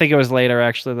 Yeah, I think it was later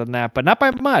actually than that, but not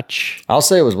by much. I'll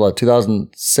say it was what,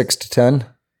 2006 to 10?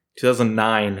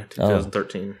 2009 to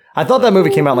 2013. I thought that movie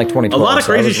came out in like 2012. A lot of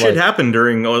so I crazy was shit like- happened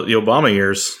during the Obama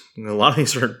years. A lot of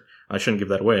these are... I shouldn't give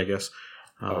that away, I guess.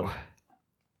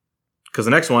 Because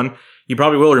the next one, you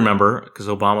probably will remember, because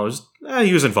Obama was...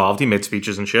 he was involved. He made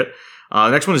speeches and shit. The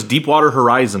next one is Deepwater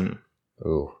Horizon.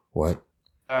 Ooh, what?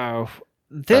 Oh,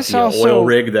 this The also oil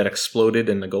rig that exploded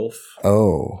in the Gulf.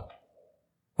 Oh.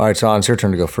 All right, Sean, it's your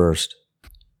turn to go first.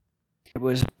 it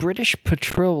was British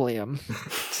Petroleum.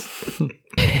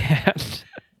 And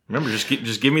Remember,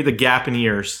 just give me the gap in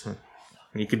years.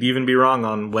 You could even be wrong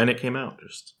on when it came out.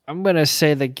 Just I'm going to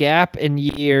say the gap in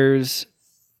years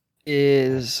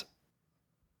is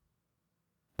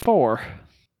 4.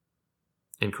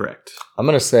 incorrect. I'm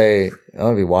going to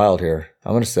be wild here.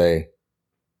 I'm going to say,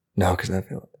 no, because I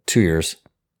feel 2 years.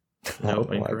 No, I don't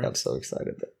know why I incorrect. got so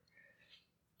excited.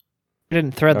 We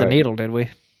didn't thread the All right. needle, did we?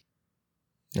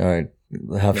 All right,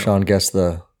 have Sean guess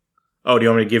the... Oh, do you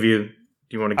want me to give you... Do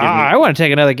you want to give me... I want to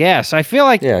take another guess. I feel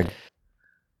like... Yeah,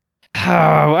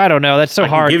 Oh, I don't know. That's so I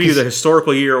can hard. give you 'cause the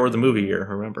historical year or the movie year,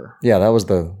 remember. yeah, that was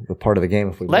the part of the game.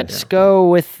 If we Let's go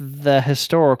with the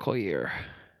historical year.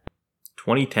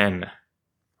 2010.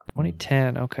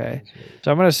 2010. Okay.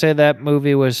 So I'm going to say that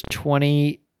movie was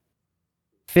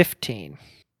 2015.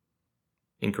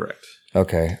 Incorrect.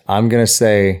 Okay, I'm going to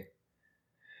say...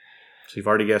 So you've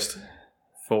already guessed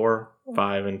 4,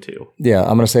 5, and 2. Yeah,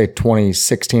 I'm going to say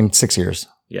 2016, 6 years.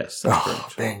 Yes, that's Oh,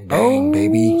 correct. bang, bang,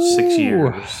 baby. 6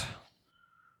 years.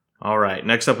 All right.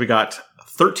 Next up, we got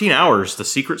 13 Hours, The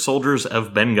Secret Soldiers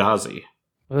of Benghazi.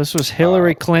 Well, this was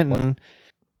Hillary Clinton,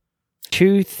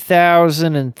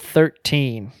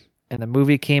 2013. And the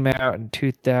movie came out in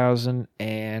 2000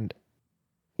 and...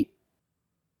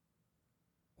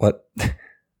 What?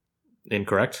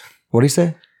 Incorrect. What do you say?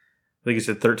 I think you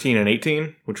said 13 and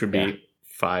 18, which would be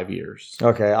 5 years.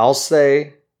 Okay, I'll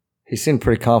say... He seemed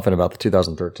pretty confident about the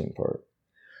 2013 part.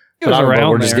 It was But around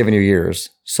we're just there. giving you years.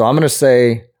 So I'm going to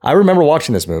say... I remember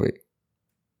watching this movie.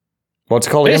 What's it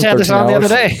called We again? just had this 13 on the other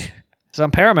Hours? day. It's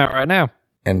on Paramount right now.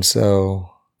 And so...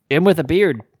 Him with a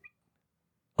beard.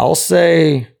 I'll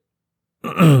say...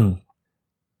 oh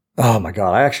my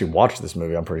God, I actually watched this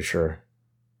movie, I'm pretty sure.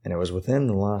 And it was within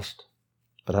the last...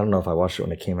 But I don't know if I watched it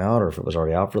when it came out or if it was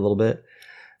already out for a little bit.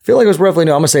 I feel like it was roughly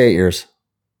new. I'm going to say 8 years.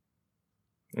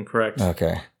 Incorrect.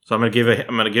 Okay. So I'm going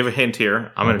to give a hint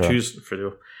here. I'm going to Okay. choose for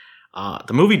you.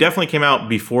 The movie definitely came out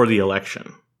before the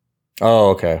election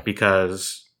Oh, okay.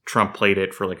 because Trump played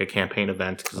it for like a campaign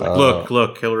event. 'Cause like, Oh.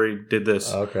 look, Hillary did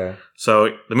this. Okay.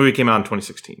 So the movie came out in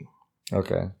 2016.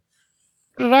 Okay.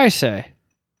 What did I say?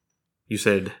 You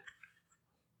said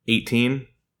 18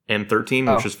 and 13,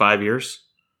 Oh. which is 5 years,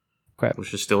 Okay.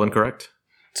 which is still incorrect.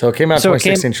 So it came out So it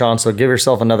 2016, Sean. So give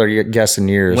yourself another guess in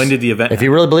years. When did the event If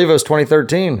you really believe it was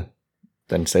 2013,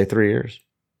 then say 3 years.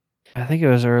 I think it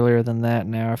was earlier than that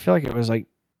now. I feel like it was like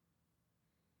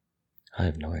I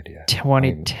have no idea.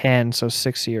 2010, so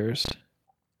 6 years.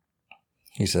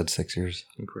 He said 6 years.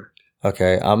 Incorrect.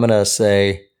 Okay, I'm going to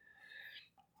say...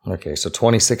 Okay, so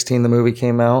 2016 the movie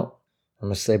came out. I'm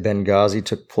going to say Benghazi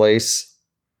took place.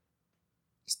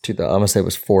 I'm going to say it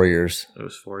was 4 years. It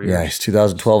was 4 years. Yeah,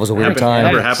 2012 was a weird time.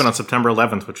 Remember, it happened on September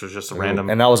 11th, which was just a random.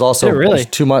 And that was also Did it really?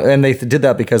 2 months. And they did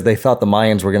that because they thought the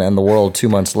Mayans were going to end the world 2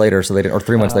 months later, so they didn't, or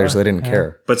 3 months later, so they didn't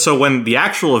care. But so when the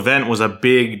actual event was a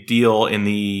big deal in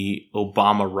the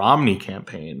Obama-Romney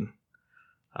campaign,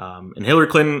 and Hillary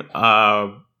Clinton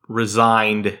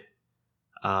resigned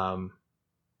in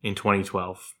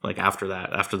 2012, like after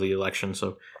that, after the election.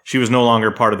 So she was no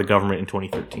longer part of the government in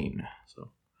 2013. So,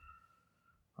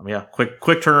 yeah, quick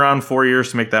turnaround, 4 years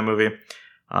to make that movie.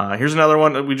 Here's another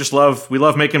one that we just love. We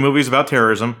love making movies about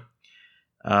terrorism.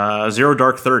 Zero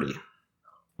Dark 30.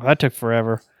 Well, that took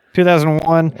forever.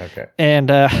 2001. Okay. And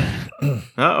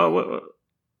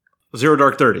Zero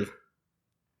Dark 30.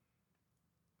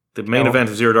 The main event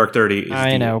of Zero Dark 30 is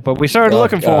I know, but we started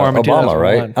looking for him in Obama, 2001.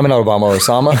 right? I mean, not Obama,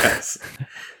 Osama.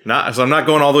 So I'm not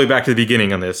going all the way back to the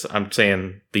beginning on this. I'm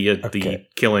saying the Okay.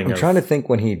 killing I'm of... trying to think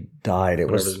when he died. It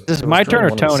was. This is it was my during turn or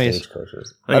one of the Tony's?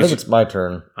 stagecoaches. I I think think it's my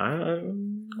turn.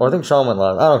 Or I think Sean went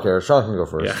last. I don't care. Sean can go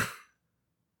first. Yeah.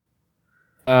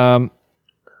 I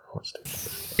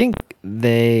think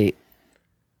they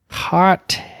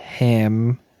caught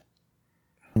him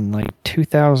in like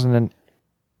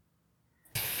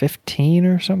 2015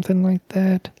 or something like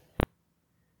that.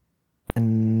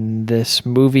 And this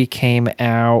movie came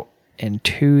out in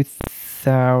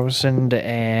 2000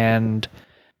 and...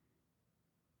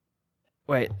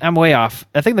 Wait, I'm way off.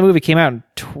 I think the movie came out in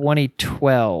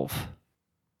 2012.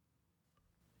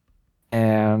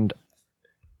 And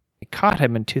they caught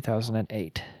him in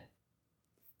 2008.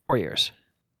 4 years.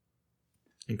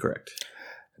 Incorrect.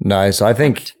 Nice. I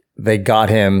think they got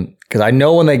him because I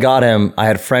know when they got him, I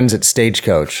had friends at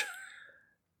Stagecoach.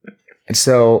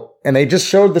 And they just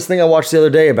showed this thing I watched the other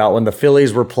day about when the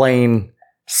Phillies were playing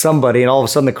somebody and all of a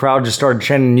sudden the crowd just started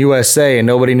chanting USA and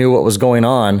nobody knew what was going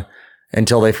on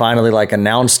until they finally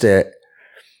announced it.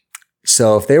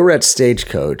 So if they were at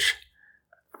Stagecoach,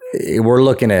 we're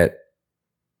looking at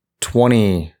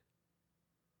 20.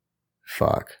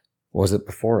 Fuck. Was it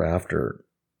before or after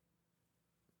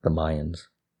the Mayans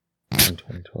in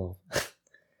 2012?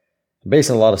 I'm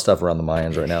basing a lot of stuff around the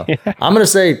Mayans right now. I'm going to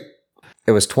say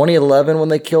it was 2011 when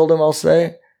they killed him, I'll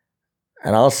say.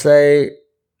 And I'll say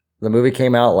the movie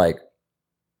came out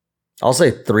I'll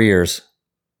say 3 years.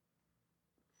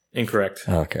 Incorrect.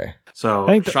 Okay.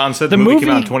 So Sean said the movie came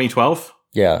out in 2012?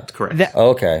 Yeah. That's correct.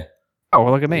 Okay. Oh,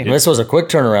 well, look at me. This was a quick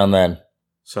turnaround then.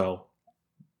 So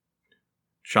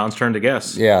Sean's turn to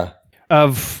guess. Yeah.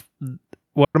 Of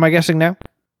what am I guessing now?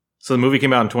 So the movie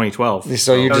came out in 2012.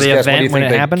 So you just the guessed when event you when think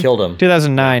it they happened? killed him.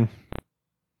 2009.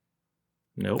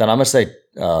 Nope. Then I'm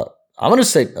going to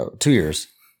say 2 years.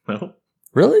 No.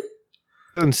 Really?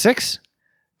 2006?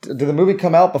 Did the movie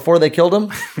come out before they killed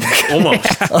him?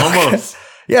 Almost. Almost.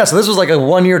 Yeah, so this was a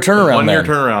 1 year turnaround. 1 year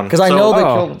turnaround. Because I know they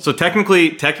killed him. So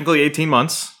technically 18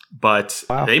 months, but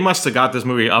they must have got this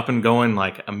movie up and going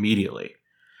immediately.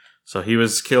 So he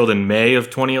was killed in May of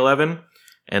 2011,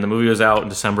 and the movie was out in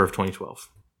December of 2012.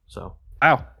 So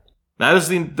Wow. that is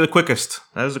the quickest.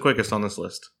 That is the quickest on this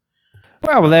list.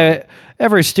 Well,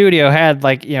 every studio had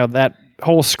that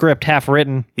whole script half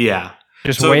written, Yeah.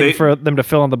 just So waiting for them to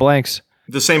fill in the blanks.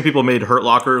 The same people made Hurt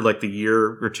Locker the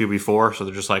year or two before, so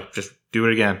they're just just do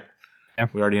it again. Yeah.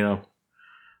 We already know.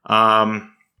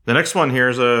 The next one here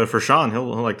is for Sean. He'll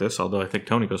like this, although I think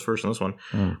Tony goes first on this one.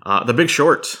 The Big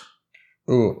Short.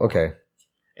 Ooh, okay.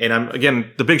 And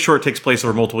The Big Short takes place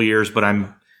over multiple years, but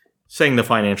I'm saying the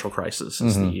financial crisis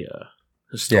is the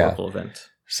historical event.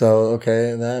 So,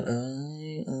 okay, that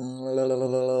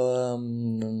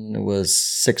it was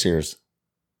 6 years.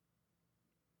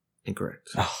 Incorrect.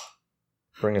 Oh,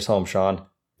 bring us home, Sean.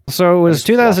 So it was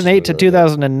 2008 to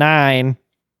 2009.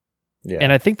 Yeah.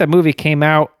 And I think the movie came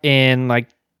out in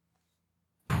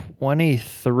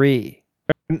 23.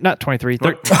 Not 23,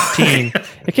 13.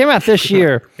 It came out this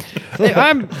year.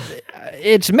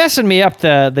 It's messing me up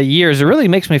the years. It really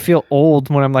makes me feel old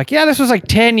when I'm yeah, this was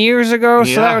 10 years ago.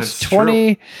 So that was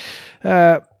 20.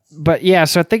 But yeah,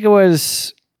 so I think it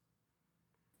was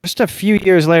just a few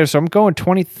years later. So I'm going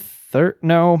 23.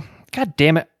 No, God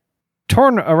damn it.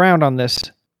 Torn around on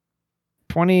this.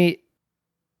 20.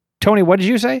 Tony, what did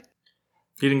you say?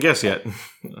 He didn't guess yet.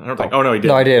 I don't think. Oh, no, he did.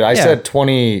 No, I did. I said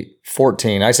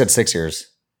 2014. I said 6 years.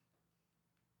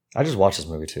 I just watched this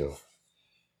movie too.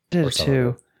 Did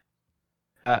too.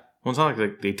 Well, it's not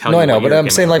they tell you. No, I know, what but year I'm it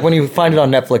came saying out. when you find it on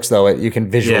Netflix, though, you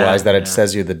can visualize that it yeah.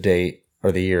 says you the date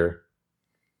or the year.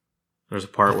 There's a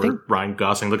part where Ryan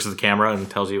Gosling looks at the camera and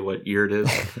tells you what year it is.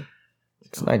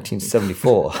 It's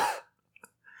 1974.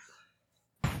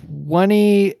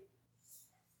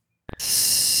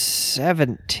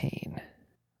 2017.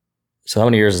 So how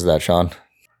many years is that, Sean?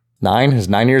 9? Is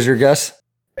 9 years your guess?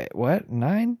 Wait, what?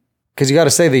 9? Because you got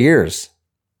to say the years.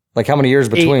 How many years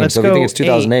between? Let's So if you go think it's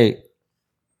 2008.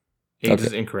 8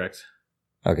 is incorrect.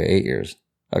 Okay, 8 years.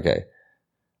 Okay.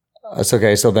 That's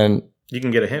okay. So then, You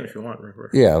can get a hint if you want.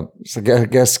 yeah. So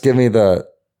guess give me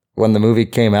when the movie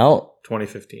came out.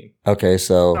 2015. Okay,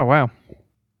 so Oh, wow.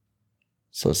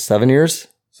 7 years?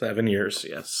 7 years,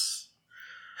 yes.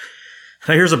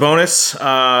 Now here's a bonus.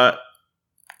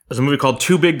 There's a movie called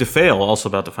Too Big to Fail, also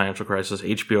about the financial crisis,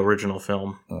 HBO original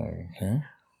film. Okay.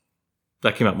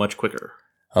 That came out much quicker.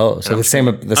 Oh, so the same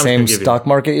give you- stock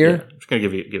market year? Yeah, I'm just gonna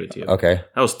give it to you. Okay.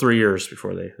 That was 3 years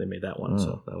before they made that one.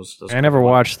 So that was I never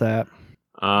watched that.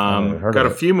 heard Got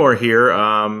of a it. few more here.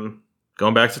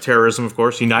 Going back to terrorism, of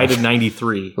course. United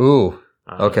 93. Ooh.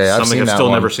 Okay, I've something seen that still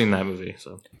one. never seen that movie.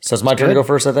 So So it's my turn to go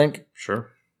first, I think. sure.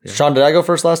 Yeah. Sean, did I go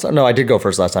first last time? No, I did go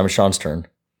first last time. It's Sean's turn.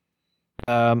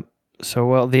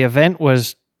 So the event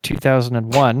was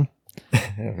 2001.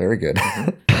 Yeah, very good.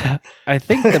 I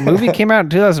think the movie came out in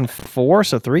 2004,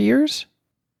 so 3 years?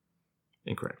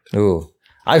 Incorrect. Ooh.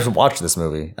 I watched this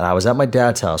movie, and I was at my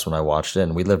dad's house when I watched it,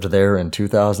 and we lived there in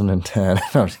 2010.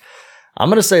 I'm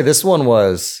going to say this one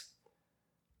was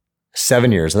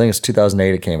 7 years. I think it's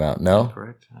 2008 it came out. No?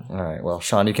 Correct. All right. Well,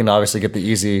 Sean, you can obviously get the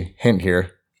easy hint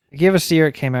here. Give us the year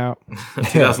it came out.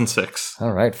 2006.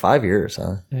 All right, 5 years,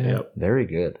 huh? Yeah. Yep. Very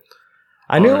good.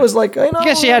 I knew it was like, I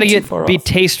guess you had to be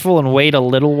tasteful and wait a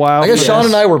little while. I guess for Sean this.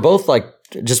 and I were both like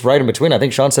just right in between. I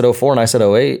think Sean said 04 and I said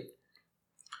 08.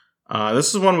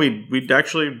 This is one we'd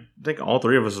actually, I think all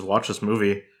three of us have watched this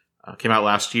movie. Came out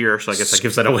last year, so I guess that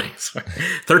gives that away.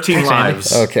 13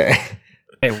 Lives. Okay.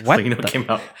 Hey, what? So, it came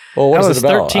out. Well, what That is was it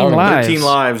about? 13 I don't know. Lives. 13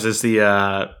 Lives is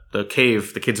the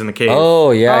cave, the kids in the cave.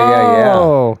 Oh, yeah.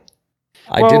 Oh,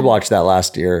 I did watch that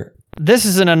last year. this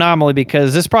is an anomaly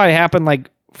because this probably happened like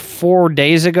 4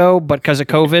 days ago, but because of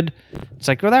COVID, it's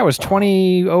like, well, that was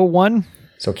 2001.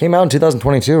 So it came out in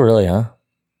 2022, really, huh?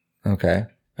 Okay.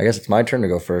 I guess it's my turn to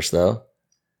go first, though.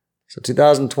 So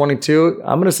 2022,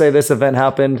 I'm going to say this event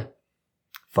happened.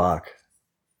 Fuck.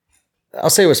 I'll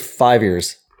say it was 5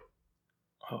 years.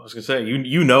 I was going to say,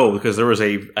 you know, because there was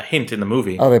a hint in the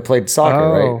movie. Oh, they played soccer,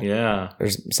 Oh. right? Yeah.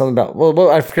 There's something about, well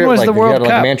I forget, It was like, the he World had like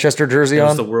a Cup. Manchester jersey It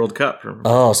was on. the World Cup. Remember?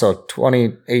 Oh, so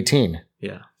 2018.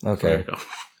 Yeah. Okay. There you go.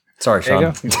 Sorry,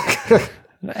 There Sean. you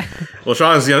Well,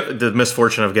 Sean has the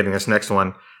misfortune of getting this next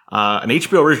one. An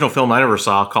HBO original film I never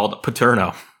saw called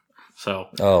Paterno. So,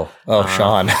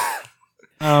 Sean.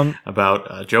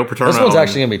 about Joe Paterno. This one's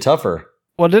actually going to be tougher.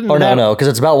 Well, didn't Or that, no, because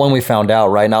it's about when we found out,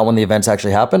 right? Not when the events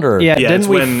actually happened, or Yeah, Yeah, didn't it's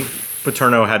we? when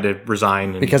Paterno had to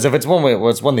resign. And, because if it's when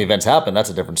the events happened,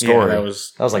 that's a different story. Yeah, that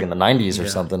was like in the 90s or Yeah.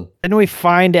 something. Didn't we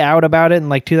find out about it in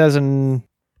like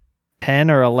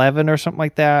 2010 or 11 or something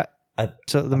like that?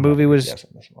 So the movie was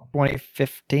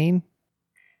 2015.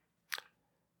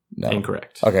 No.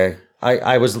 incorrect. Okay.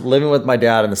 I was living with my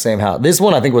dad in the same house. This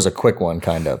one I think was a quick one,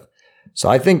 kind of. So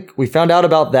I think we found out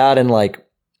about that in like,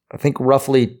 I think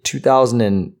roughly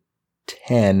 2010.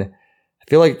 I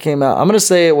feel like it came out. I'm going to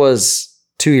say it was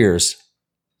 2 years.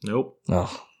 Nope.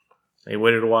 Oh, They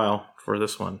waited a while for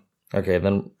this one. okay.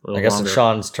 Then A little I guess longer. it's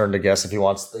Sean's turn to guess if he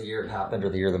wants the year it happened or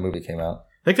the year the movie came out.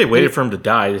 I think they waited for him to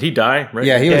die. Did he die? Right?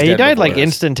 Yeah, he Yeah, was he dead died before like this.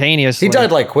 instantaneously. He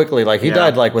died like quickly. Like he Yeah.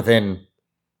 died like within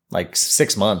like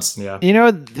 6 months. Yeah. You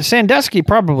know, Sandusky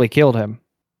probably killed him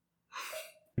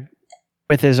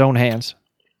with his own hands.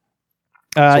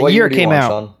 So what Year do it you came want, out.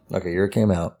 Sean? Okay, year it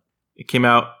came out. It came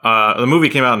out. The movie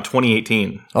came out in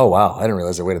 2018. Oh wow, I didn't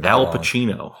realize they waited that Al long.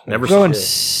 Pacino. Never We're saw going it.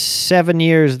 7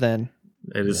 years then.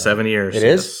 It is 7 years. It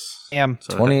is? yes. Damn.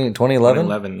 So 2011?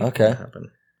 2011. Okay. Happened.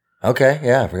 Okay,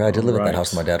 yeah, I forgot I did live in that Alright.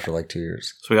 house with my dad for like 2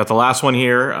 years. So we got the last one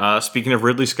here. Speaking of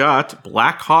Ridley Scott,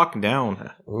 Black Hawk Down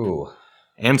Ooh.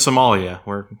 and Somalia.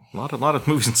 We're a lot of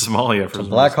movies in Somalia for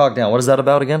Black Hawk Down. What is that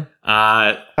about again? Two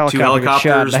Helicopter helicopters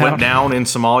got shot went down in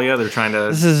Somalia. They're trying to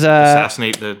This is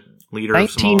assassinate the leader of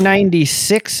Somalia.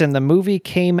 1996, and the movie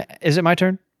came. Is it my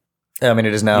turn? Yeah, I mean,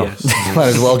 it is now. Yes. Might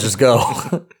as well just go.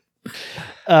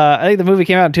 I think the movie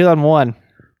came out in 2001.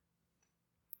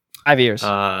 5 years.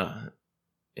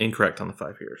 Incorrect on the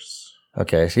 5 years.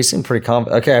 Okay, she seemed pretty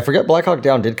Okay, I forget Black Hawk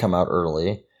Down did come out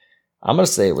early. I'm going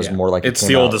to say it was Yeah. more like It's it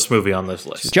the came out- oldest movie on this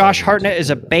list. Josh Hartnett is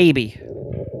a baby.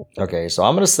 Okay, so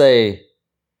I'm going to say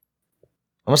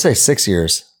 6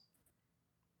 years.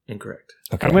 Incorrect.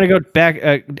 Okay. I'm going to go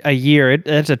back a year.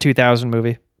 It's a 2000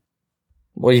 movie.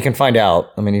 Well, you can find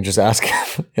out. I mean, you just ask.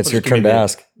 It's Well, your just give turn me to the-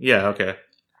 ask. Yeah, okay.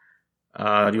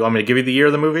 Do you want me to give you the year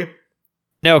of the movie?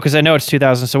 No, because I know it's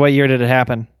 2000. So what year did it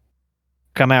happen?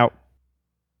 Come out.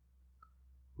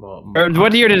 Well, Or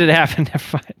what year did it happen?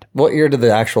 Never mind. What year did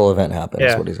the actual event happen?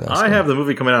 Is Yeah. what he's asking. I have the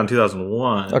movie coming out in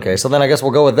 2001. Okay, so then I guess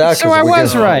we'll go with that. So 'cause I we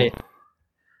was can- right.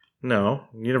 No,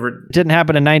 you never. It didn't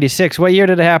happen in 96. What year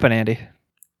did it happen, Andy?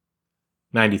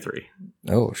 93.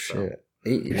 Oh shit!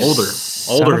 8 years.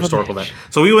 Son Older of a historical bitch. event.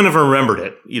 So we wouldn't have remembered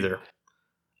it either.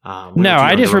 We No, were too I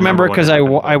young just to remember when because it I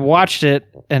happened. watched it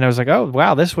and I was like, oh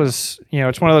wow, this was,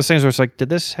 it's one of those things where it's like, did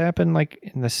this happen like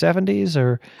in the 70s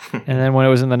or? And then when it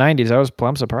was in the 90s, I was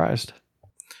plumb surprised.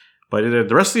 But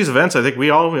the rest of these events, I think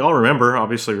we all remember.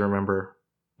 Obviously, remember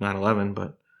 9/11,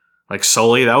 but like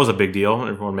Sully, that was a big deal.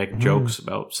 Everyone making jokes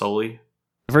about Sully.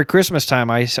 Every Christmas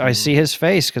time, I see his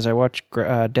face because I watch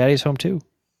Daddy's Home 2.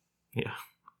 Yeah.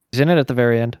 He's in it at the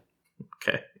very end.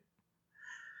 Okay.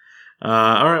 All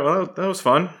right. Well, that was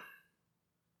fun.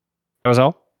 That was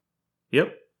all.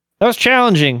 Yep. That was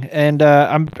challenging, and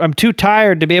I'm too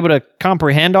tired to be able to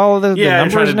comprehend all of the Yeah, I'm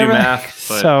numbers trying to and do everything. math,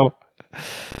 but-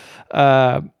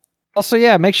 So, also,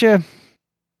 yeah, makes you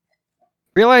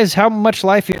realize how much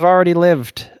life you've already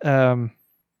lived.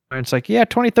 It's like, yeah,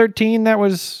 2013, that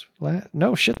was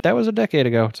no shit, that was a decade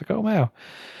ago. It's like, oh wow.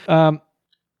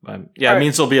 Yeah, it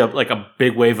means there'll be a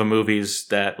big wave of movies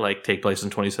that like take place in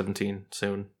 2017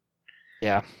 soon.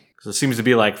 Yeah. Because it seems to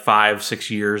be like 5-6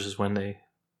 years is when they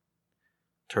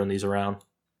turn these around.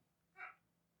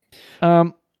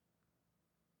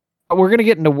 We're going to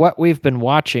get into what we've been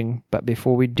watching, but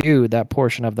before we do, that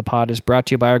portion of the pod is brought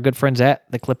to you by our good friends at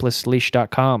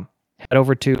thecliplessleash.com. Head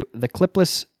over to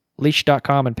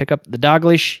thecliplessleash.com and pick up the dog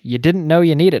leash you didn't know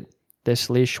you needed. This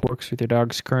leash works with your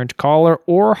dog's current collar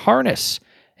or harness.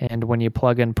 And when you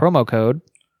plug in promo code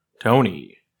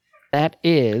Tony, that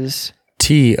is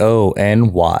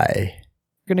TONY.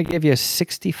 We're going to give you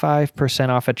 65%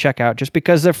 off at checkout just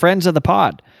because they're friends of the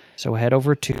pod. So head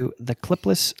over to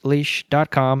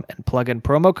thecliplessleash.com and plug in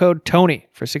promo code Tony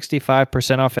for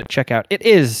 65% off at checkout. It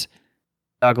is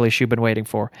the dog leash you've been waiting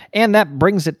for. And that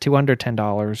brings it to under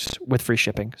 $10 with free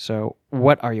shipping. So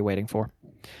what are you waiting for?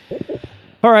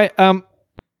 All right. I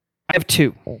have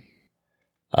two.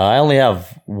 I only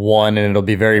have one, and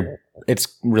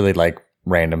it's really like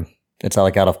random. It's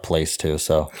like out of place too,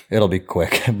 so it'll be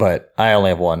quick, but I only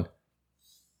have one.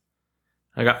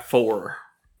 I got 4.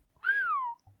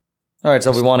 All right,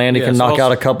 so if we want Andy can knock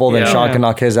out a couple, then Sean can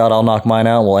knock his out, I'll knock mine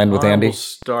out, we'll end with Andy. We'll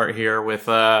start here with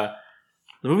the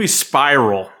movie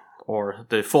Spiral, or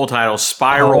the full title,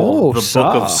 Spiral, the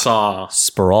Saw. Book of Saw.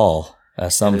 Spiral,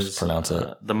 as some pronounce it.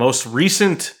 The most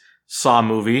recent Saw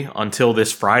movie until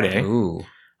this Friday. Ooh.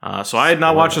 So I had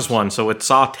not watched this one, so with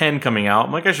Saw 10 coming out,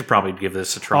 I'm like, I should probably give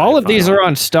this a try. All of these are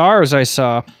on Stars, I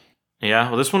saw. Yeah,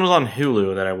 well, this one was on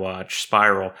Hulu that I watched,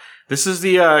 Spiral. This is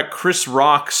the Chris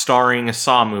Rock starring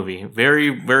Saw movie. Very,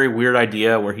 very weird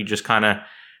idea where he just kind of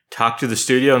talked to the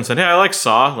studio and said, hey, I like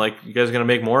Saw. Like, you guys going to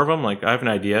make more of them? Like, I have an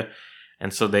idea.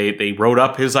 And so they wrote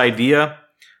up his idea.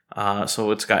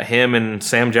 So it's got him and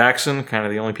Sam Jackson, kind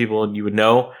of the only people you would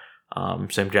know.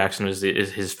 Sam Jackson is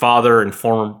his father and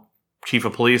former chief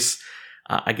of police.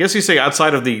 I guess you say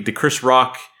outside of the Chris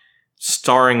Rock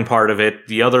starring part of it,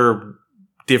 the other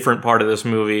different part of this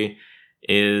movie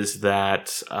is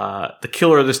that the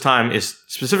killer this time is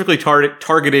specifically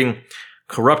targeting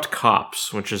corrupt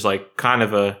cops, which is like kind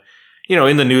of a,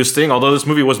 in the news thing, although this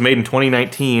movie was made in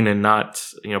 2019 and not,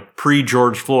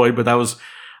 pre-George Floyd, but that was,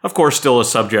 of course, still a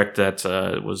subject that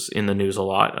was in the news a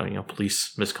lot,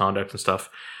 police misconduct and stuff.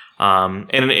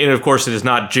 And of course, it is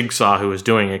not Jigsaw who is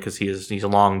doing it because he's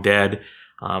long dead.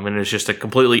 And it's just a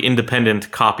completely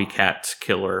independent copycat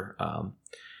killer.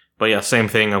 But yeah, same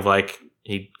thing of like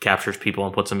he captures people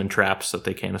and puts them in traps that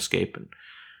they can't escape.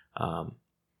 And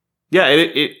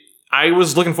I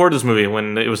was looking forward to this movie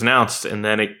when it was announced, and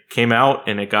then it came out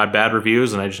and it got bad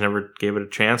reviews, and I just never gave it a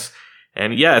chance.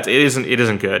 And yeah, it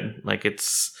isn't good. Like I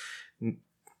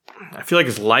feel like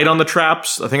it's light on the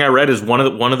traps. I think I read is one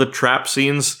of the trap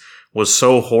scenes was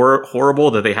so horrible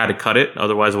that they had to cut it.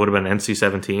 Otherwise, it would have been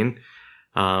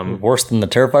NC-17. Worse than the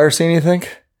Terrifier scene, you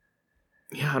think?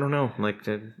 Yeah, I don't know. Like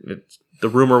the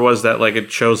rumor was that like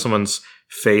it shows someone's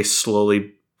face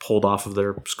slowly pulled off of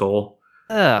their skull.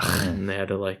 Ugh. And they had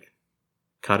to like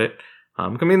cut it. I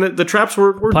mean, the traps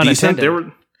were Pun decent.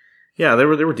 intended. They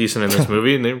were decent in this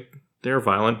movie, and they were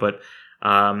violent, but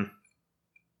yeah,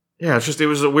 it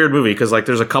was a weird movie because like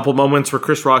there's a couple moments where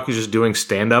Chris Rock is just doing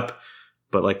stand up,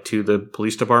 but like to the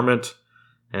police department,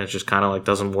 and it just kind of like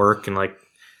doesn't work, and like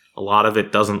a lot of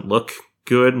it doesn't look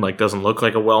good, like doesn't look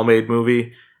like a well-made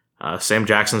movie. Sam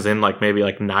Jackson's in like maybe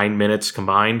like 9 minutes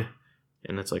combined,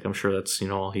 and it's like I'm sure that's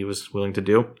all he was willing to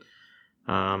do.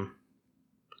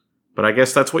 But I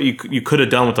guess that's what you could have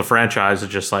done with the franchise. Is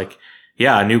just like,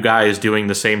 yeah, a new guy is doing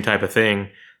the same type of thing,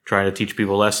 trying to teach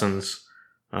people lessons.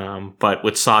 But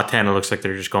with Saw 10, it looks like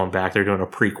they're just going back. They're doing a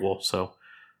prequel. So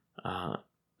I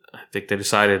think they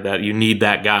decided that you need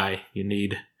that guy. You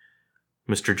need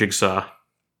Mr. Jigsaw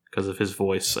because of his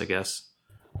voice, I guess.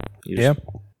 Yeah.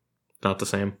 Not the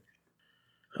same.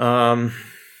 Yeah,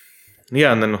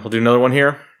 and then we'll do another one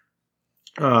here.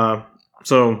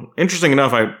 So, interesting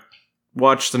enough, I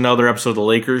watched another episode of The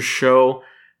Lakers Show.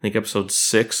 I think episode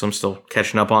 6. I'm still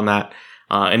catching up on that.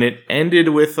 And it ended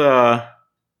with the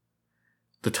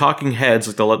Talking Heads,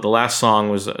 like the last song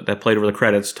was that played over the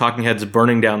credits, Talking Heads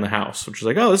Burning Down the House, which is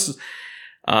like, oh, this is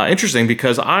interesting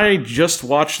because I just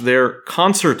watched their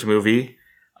concert movie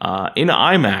in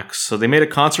IMAX. So they made a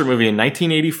concert movie in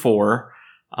 1984.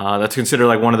 That's considered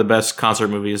like one of the best concert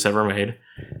movies ever made.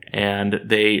 And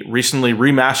they recently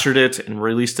remastered it and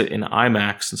released it in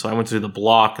IMAX. And so I went to the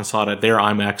Block and saw it at their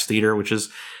IMAX theater, which is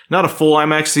not a full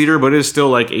IMAX theater, but it is still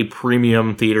like a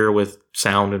premium theater with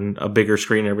sound and a bigger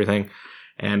screen and everything.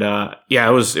 And yeah,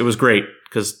 it was great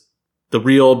because the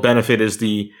real benefit is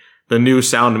the new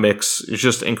sound mix is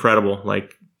just incredible.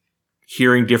 Like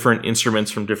hearing different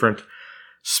instruments from different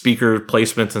speaker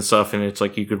placements and stuff, and it's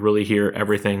like you could really hear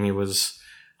everything. It was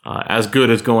as good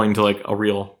as going to like a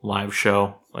real live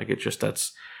show. Like it just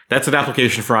that's an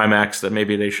application for IMAX that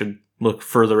maybe they should look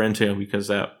further into because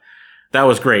that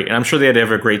was great. And I'm sure they had to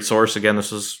have a great source. Again,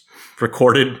 this was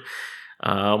recorded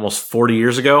almost 40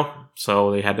 years ago,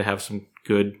 so they had to have some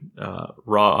good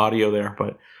raw audio there.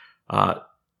 But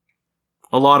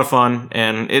a lot of fun,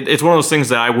 and it's one of those things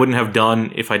that I wouldn't have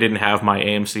done if I didn't have my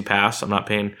AMC pass. I'm not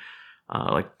paying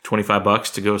like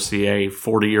 $25 to go see a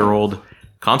 40-year-old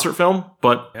concert film,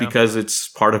 but because it's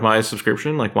part of my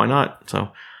subscription, like why not?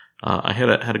 So I had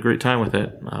a great time with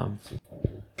it.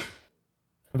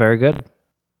 Very good.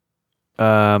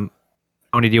 Tony,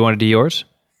 do you want to do yours?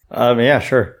 Yeah,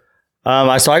 sure.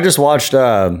 So I just watched.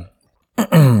 So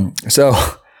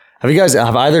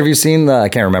have either of you seen I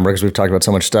can't remember because we've talked about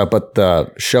so much stuff, but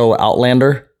the show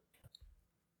Outlander?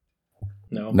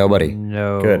 No. Nobody.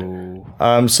 No.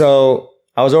 Good. So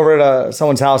I was over at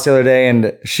someone's house the other day,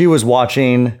 and she was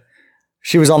on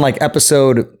like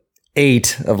episode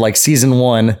 8 of like season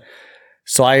 1.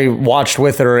 So I watched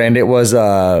with her, and it was,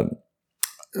 I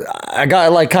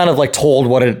got like kind of like told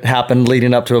what had happened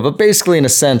leading up to it. But basically, in a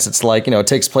sense, it's like, it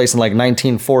takes place in like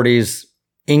 1940s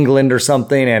England or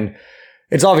something. And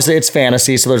it's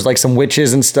fantasy. So there's like some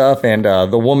witches and stuff. And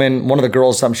the woman, one of the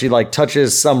girls, she like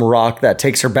touches some rock that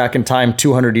takes her back in time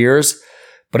 200 years.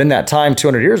 But in that time,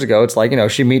 200 years ago, it's like,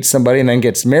 she meets somebody and then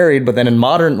gets married. But then in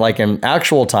modern, like in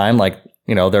actual time, like,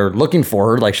 they're looking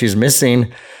for her, like she's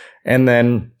missing. And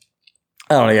then,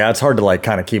 I don't know, yeah, it's hard to like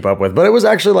kind of keep up with. But it was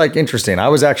actually like interesting. I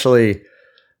was actually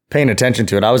paying attention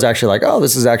to it. I was actually like, oh,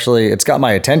 this is actually, it's got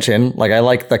my attention. Like I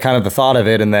like the kind of the thought of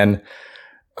it. And then,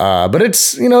 but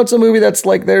it's, it's a movie that's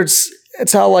like,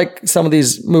 it's how like some of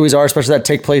these movies are, especially that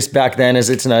take place back then, is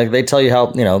it's, they tell you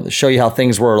how, show you how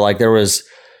things were. Like there was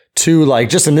 2, like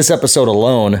just in this episode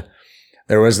alone,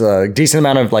 there was a decent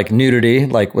amount of like nudity,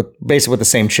 like basically with the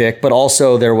same chick, but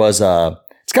also there was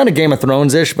it's kind of Game of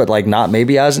Thrones-ish, but like not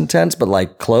maybe as intense, but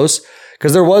like close.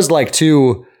 Cause there was like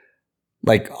 2,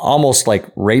 like almost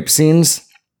like rape scenes.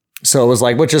 So it was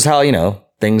like, which is how,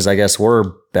 things I guess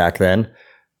were back then.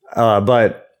 I don't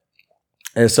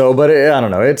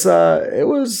know. It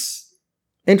was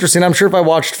interesting. I'm sure if I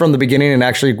watched from the beginning and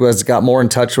actually got more in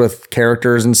touch with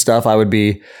characters and stuff, I would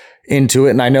be into it.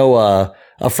 And I know,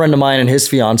 a friend of mine and his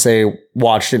fiance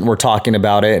watched it and were talking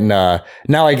about it. And,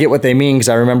 now I get what they mean. Cause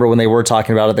I remember when they were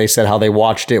talking about it, they said how they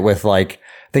watched it with like,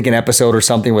 I think an episode or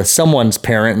something with someone's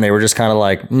parent. And they were just kind of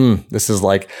like, this is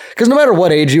like, cause no matter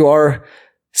what age you are,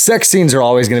 sex scenes are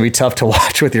always going to be tough to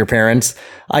watch with your parents.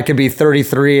 I could be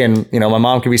 33 and, my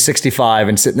mom could be 65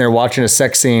 and sitting there watching a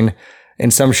sex scene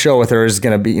in some show with her is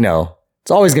going to be,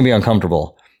 it's always going to be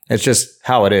uncomfortable. It's just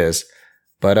how it is.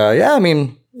 But, yeah, I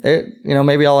mean,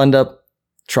 maybe I'll end up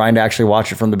trying to actually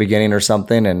watch it from the beginning or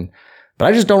something. But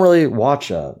I just don't really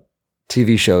watch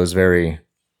TV shows very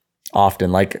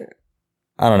often. Like,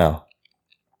 I don't know,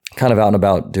 kind of out and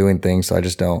about doing things. So I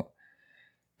just don't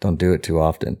do it too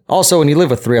often. Also, when you live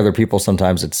with 3 other people,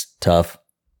 sometimes it's tough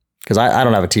because I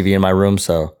don't have a TV in my room.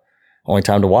 So only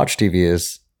time to watch TV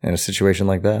is in a situation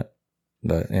like that.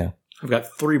 But yeah, I've got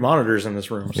 3 monitors in this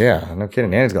room. So. Yeah, no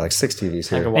kidding. Andy's got like 6 TVs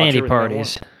here. Andy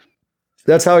parties.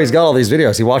 That's how he's got all these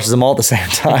videos. He watches them all at the same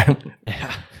time.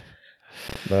 Yeah.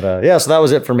 But yeah, so that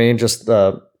was it for me. Just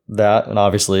that. And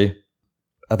obviously,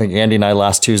 I think Andy and I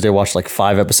last Tuesday watched like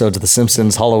 5 episodes of The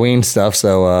Simpsons Halloween stuff.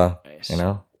 So, Nice.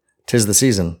 'Tis the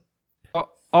season.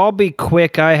 I'll be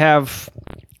quick. I have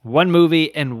 1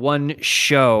 movie and 1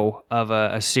 show of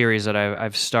a series that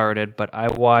I've started, but I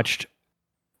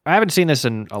haven't seen this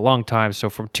in a long time. So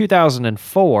from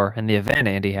 2004, and the event,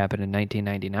 Andy, happened in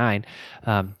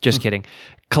 1999. Just kidding.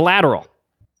 Collateral.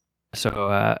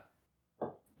 So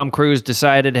Tom Cruise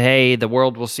decided, hey, the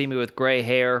world will see me with gray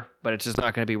hair, but it's just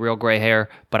not going to be real gray hair,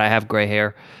 but I have gray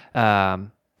hair.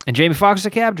 And Jamie Foxx is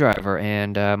a cab driver,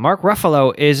 and Mark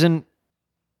Ruffalo isn't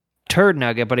turd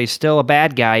nugget, but he's still a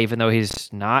bad guy, even though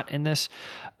he's not in this.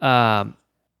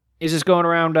 He's just going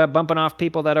around bumping off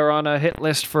people that are on a hit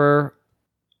list for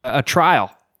a trial,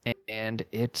 and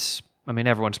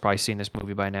everyone's probably seen this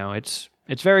movie by now. It's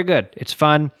very good. It's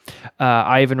fun.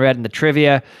 I even read in the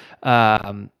trivia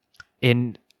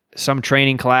in some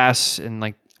training class, in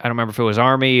like, I don't remember if it was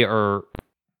Army or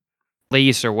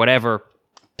police or whatever,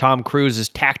 Tom Cruise's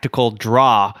tactical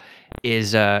draw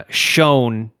is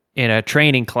shown in a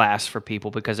training class for people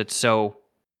because it's so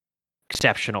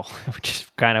exceptional, which is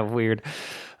kind of weird.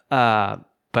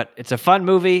 But it's a fun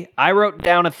movie. I wrote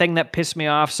down a thing that pissed me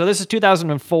off. So this is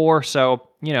 2004, so,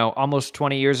 almost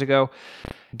 20 years ago.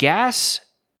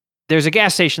 There's a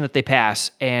gas station that they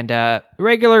pass, and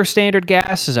regular standard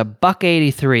gas is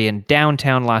 $1.83 in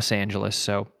downtown Los Angeles.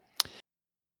 So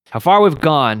how far we've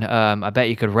gone, I bet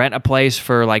you could rent a place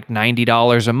for like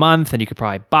 $90 a month, and you could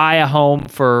probably buy a home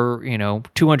for,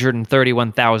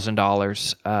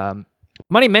 $231,000.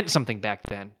 Money meant something back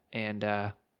then, and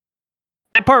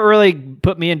that part really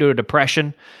put me into a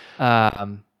depression.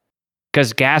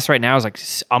 Because gas right now is like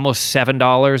almost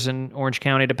 $7 in Orange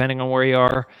County, depending on where you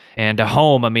are. And a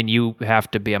home, I mean, you have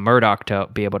to be a Murdoch to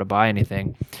be able to buy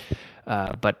anything.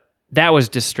 But that was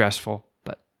distressful.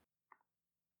 But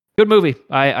good movie.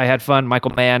 I had fun.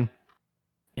 Michael Mann.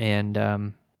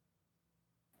 And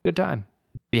good time.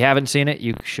 If you haven't seen it,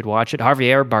 you should watch it.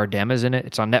 Javier Bardem is in it.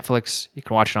 It's on Netflix. You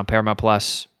can watch it on Paramount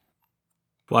Plus.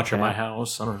 Watch it at my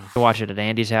house. I don't know. Watch it at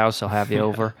Andy's house. I'll have you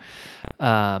over.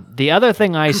 The other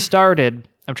thing I started,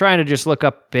 I'm trying to just look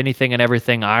up anything and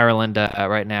everything Ireland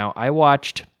right now. I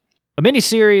watched a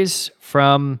miniseries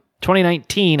from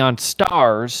 2019 on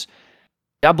Starz,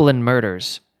 Dublin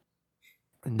Murders.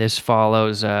 And this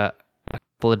follows a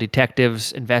couple of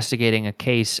detectives investigating a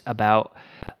case about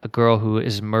a girl who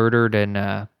is murdered, and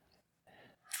it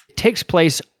takes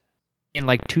place in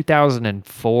like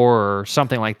 2004 or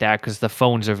something like that, because the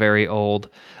phones are very old.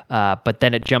 But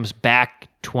then it jumps back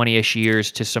 20-ish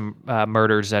years to some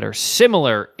murders that are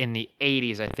similar in the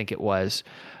 80s, I think it was.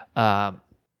 I'm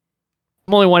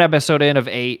only one episode in of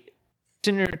 8. It's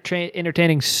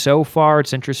entertaining so far.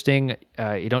 It's interesting.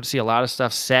 You don't see a lot of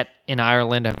stuff set in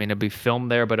Ireland. I mean, it'll be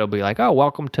filmed there, but it'll be like, oh,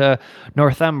 welcome to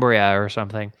Northumbria or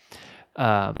something.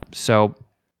 So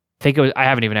I think it was, I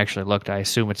haven't even actually looked. I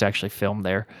assume it's actually filmed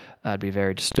there. It'd be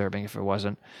very disturbing if it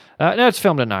wasn't. No, it's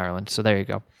filmed in Ireland, so there you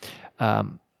go.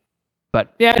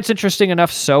 But yeah, it's interesting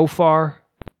enough so far.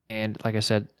 And like I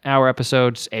said, hour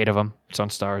episodes, 8 of them. It's on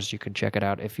Starz. You can check it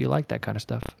out if you like that kind of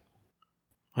stuff.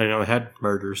 I didn't know they had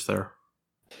murders there.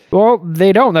 Well,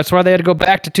 they don't. That's why they had to go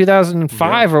back to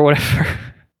 2005 or whatever. All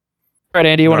right,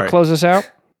 Andy, you want to close this out?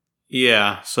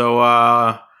 Yeah. So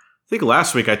I think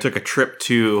last week I took a trip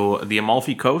to the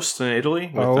Amalfi Coast in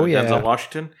Italy with Denzel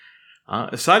Washington.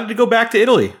 Decided to go back to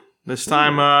Italy. This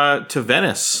time to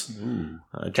Venice.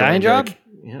 Giant job?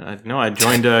 I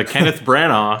joined Kenneth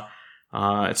Branagh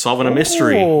solving a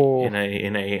mystery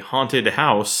in a haunted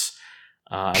house.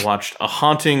 I watched A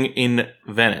Haunting in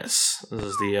Venice. This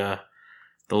is the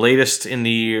latest in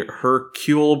the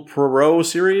Hercule Poirot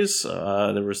series.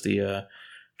 There was the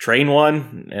train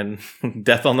one and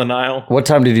Death on the Nile. What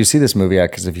time did you see this movie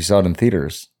at? Because if you saw it in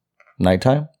theaters,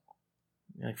 nighttime?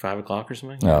 Like 5 o'clock or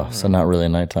something. Oh, so not really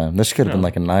nighttime. This could have been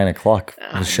like a 9 o'clock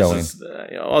showing.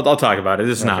 I'll talk about it.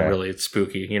 This is not really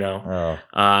spooky, you know.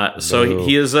 So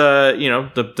he is,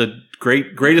 the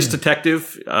greatest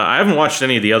detective. I haven't watched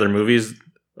any of the other movies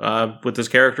with this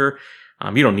character.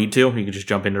 You don't need to. You can just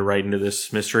jump right into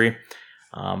this mystery.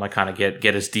 I kind of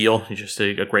get his deal. He's just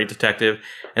a great detective.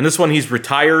 And this one, he's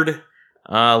retired,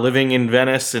 living in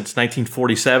Venice since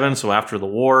 1947, so after the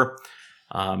war.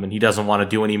 And he doesn't want to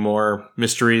do any more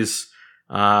mysteries.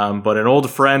 But an old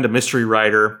friend, a mystery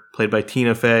writer, played by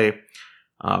Tina Fey,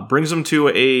 brings him to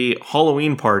a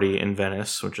Halloween party in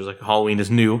Venice, which is like Halloween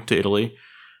is new to Italy.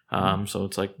 So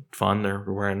it's like fun.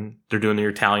 They're doing the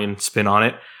Italian spin on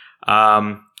it.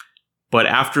 But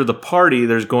after the party,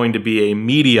 there's going to be a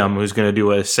medium who's going to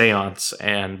do a seance.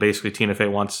 And basically Tina Fey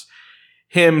wants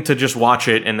him to just watch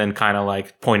it and then kind of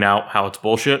like point out how it's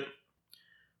bullshit.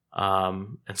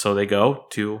 And so they go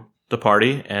to the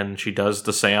party and she does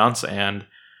the seance and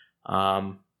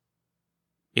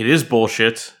it is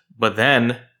bullshit, but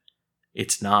then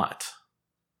it's not.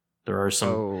 There are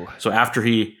some... So after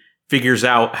he figures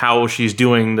out how she's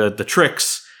doing the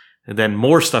tricks, then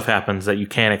more stuff happens that you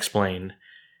can't explain.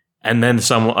 And then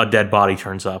a dead body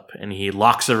turns up and he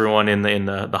locks everyone in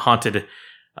the haunted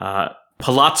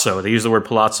palazzo. They use the word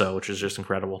palazzo, which is just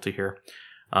incredible to hear.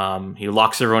 He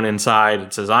locks everyone inside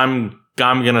and says, I'm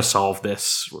going to solve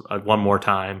this one more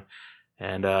time.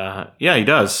 And he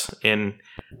does. And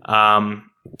I'd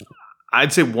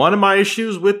say one of my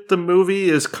issues with the movie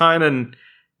is kind of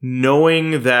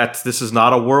knowing that this is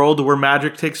not a world where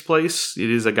magic takes place.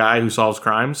 It is a guy who solves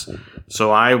crimes.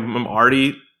 So I'm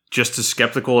already just as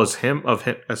skeptical as him of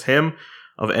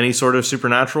any sort of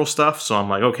supernatural stuff. So I'm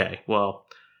like, okay, well,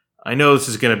 I know this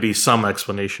is going to be some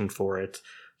explanation for it.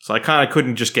 So I kind of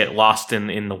couldn't just get lost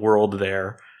in the world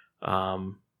there. So I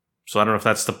don't know if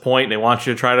that's the point. They want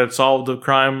you to try to solve the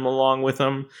crime along with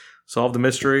them, solve the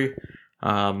mystery.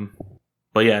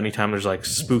 But yeah, anytime there's like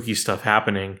spooky stuff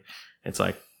happening, it's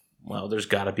like, well, there's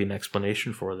got to be an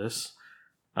explanation for this.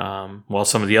 While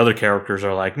some of the other characters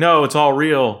are like, no, it's all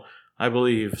real, I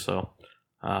believe. So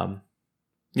I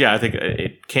think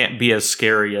it can't be as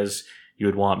scary as you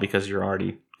would want because you're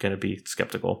already going to be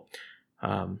skeptical.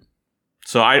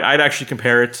 So I'd actually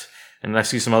compare it, and I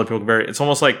see some other people compare it. It's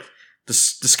almost like the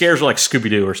scares are like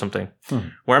Scooby-Doo or something.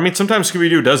 Where, I mean, sometimes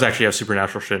Scooby-Doo does actually have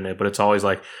supernatural shit in it, but it's always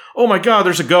like, oh my god,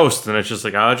 there's a ghost. And it's just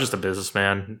like, oh, it's just a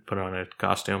businessman put on a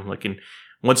costume. Like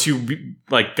once you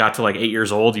like got to like 8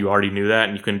 years old, you already knew that,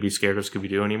 and you couldn't be scared of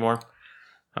Scooby-Doo anymore.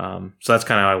 So that's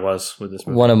kind of how I was with this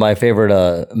movie. One of my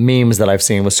favorite memes that I've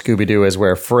seen with Scooby-Doo is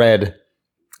where Fred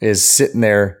is sitting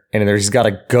there and he's got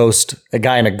a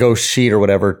guy in a ghost sheet or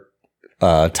whatever,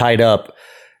 tied up,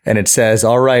 and it says,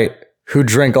 "All right, who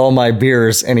drank all my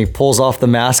beers?" And he pulls off the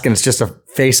mask and it's just a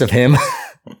face of him.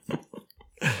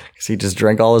 Because he just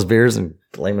drank all his beers and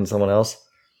blaming someone else.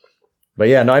 But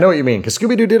yeah, no, I know what you mean. Because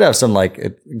Scooby-Doo did have some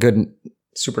like good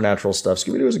supernatural stuff.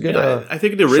 Scooby-Doo was a good I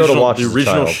think the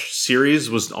original series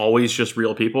was always just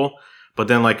real people. But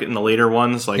then like in the later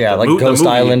ones, like Ghost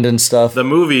Island and stuff. The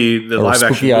movie, the live action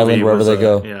movie Island, wherever they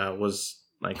go. Was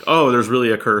like, oh, there's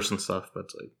really a curse and stuff. But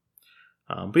it's like,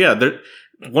 but yeah,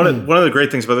 one of the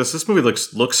great things about this movie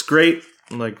looks great.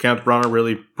 Like Kenneth Branagh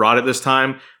really brought it this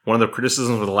time. One of the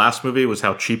criticisms of the last movie was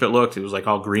how cheap it looked. It was like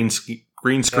all green screen.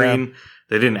 Yeah.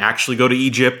 They didn't actually go to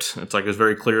Egypt. It's like, it was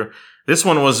very clear. This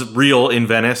one was real in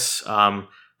Venice.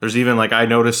 There's even like, I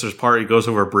noticed there's part he goes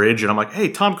over a bridge and I'm like, hey,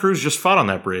 Tom Cruise just fought on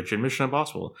that bridge in Mission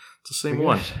Impossible. It's the same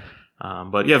one.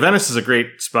 But yeah, Venice is a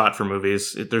great spot for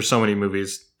movies. There's so many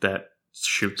movies that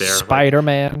shoot there.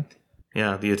 Spider-Man. Like,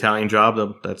 yeah, The Italian Job,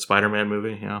 that Spider-Man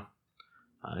movie. Yeah.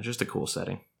 Just a cool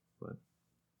setting.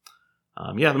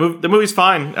 Yeah, the movie's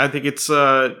fine. I think it's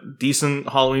a decent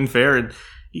Halloween fare.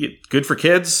 Good for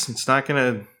kids. It's not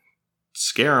gonna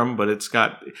scare them, but it's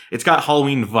got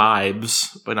Halloween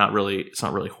vibes, but it's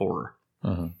not really horror.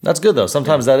 Mm-hmm. That's good though.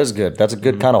 Sometimes that is good. That's a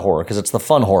good kind of horror because it's the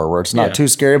fun horror where it's not too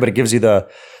scary, but it gives you the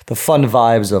fun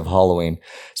vibes of Halloween.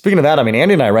 Speaking of that, I mean,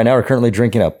 Andy and I right now are currently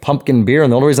drinking a pumpkin beer,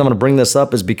 and the only reason I'm going to bring this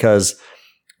up is because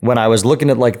when I was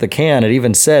looking at like the can, it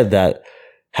even said that.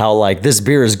 How like this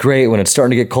beer is great when it's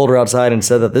starting to get colder outside, and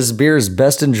said that this beer is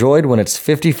best enjoyed when it's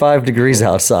 55 degrees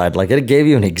outside. Like it gave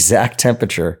you an exact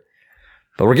temperature.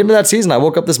 But we're getting to that season. I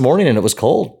woke up this morning and it was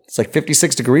cold. It's like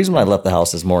 56 degrees when I left the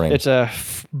house this morning. It's a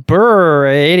burr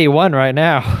 81 right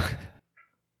now.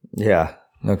 Yeah.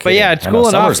 No kidding. But yeah, it's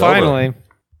cooling off finally. Over.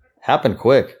 Happened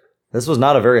quick. This was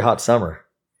not a very hot summer.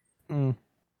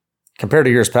 Compared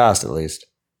to years past, at least.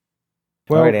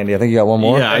 Well, all right, Andy, I think you got one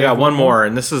more. Yeah, I got one more,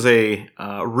 and this is a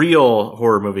real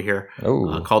horror movie here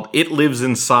called It Lives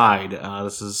Inside.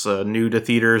 This is new to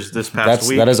theaters this past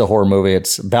week. That is a horror movie.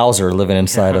 It's Bowser living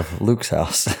inside of Luke's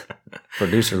house.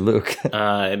 Producer Luke.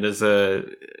 It is a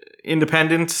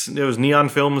independent. It was Neon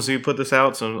Films who put this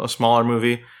out, so a smaller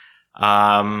movie.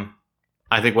 I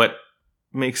think what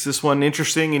makes this one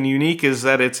interesting and unique is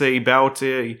that it's about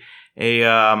a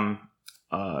Indian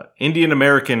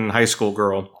American high school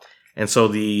girl. And so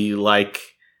the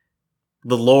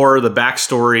lore, the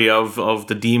backstory of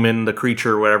the demon, the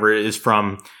creature, whatever, is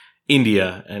from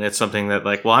India. And it's something that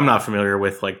I'm not familiar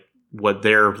with what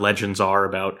their legends are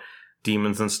about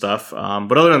demons and stuff.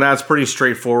 But other than that, it's pretty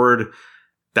straightforward.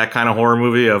 That kind of horror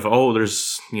movie of,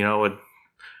 there's,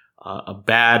 a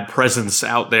bad presence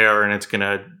out there and it's going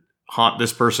to haunt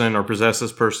this person or possess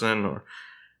this person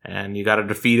and you got to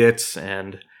defeat it.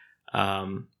 And,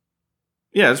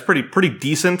 it's pretty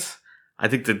decent. I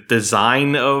think the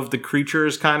design of the creature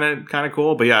is kind of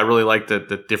cool, but yeah, I really like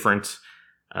the different.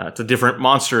 It's a different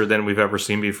monster than we've ever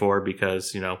seen before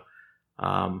because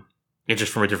it's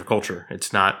just from a different culture.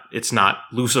 It's not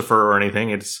Lucifer or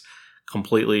anything. It's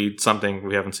completely something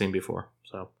we haven't seen before.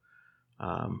 So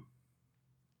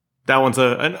that one's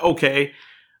an okay,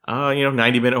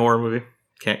 90-minute horror movie.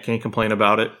 Can't complain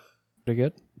about it. Pretty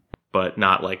good, but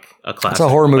not like a classic. That's how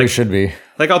horror movie should be.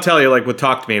 Like I'll tell you, with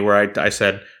Talk to Me, where I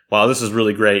said, wow, this is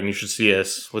really great and you should see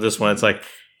this. With this one, it's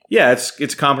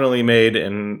it's competently made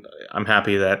and I'm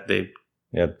happy that they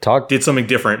did something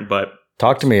different. But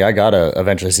Talk to Me, I gotta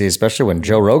eventually see, especially when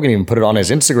Joe Rogan even put it on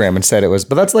his Instagram and said it was.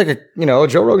 But that's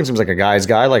Joe Rogan seems like a guy's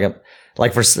guy.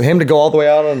 Like for him to go all the way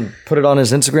out and put it on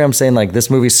his Instagram saying this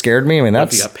movie scared me. I mean,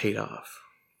 he got paid off.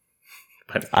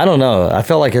 But I don't know. I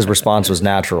felt like his response was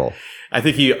natural. I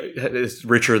think he is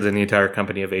richer than the entire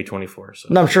company of A24. So.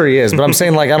 No, I'm sure he is, but I'm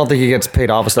saying I don't think he gets paid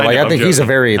off. Stuff. I think he's a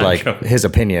very his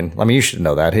opinion. I mean, you should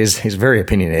know that he's very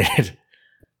opinionated.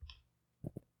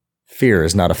 Fear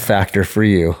is not a factor for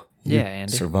you. Yeah,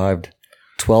 Andy survived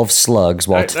 12 slugs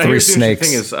while 3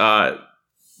 snakes. The thing is,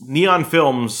 Neon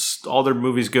Films, all their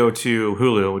movies go to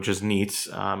Hulu, which is neat.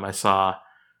 I saw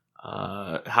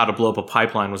How to Blow Up a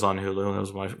Pipeline was on Hulu. That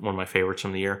was one of my favorites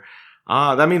from the year.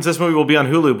 That means this movie will be on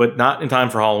Hulu, but not in time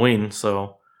for Halloween.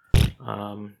 So,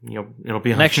 it'll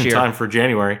be next in year. Time for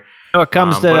January. No, it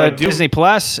comes to Disney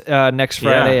Plus next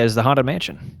Friday as The Haunted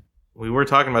Mansion. We were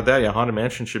talking about that. Yeah, Haunted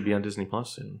Mansion should be on Disney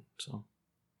Plus soon. So,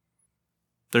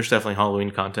 there's definitely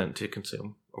Halloween content to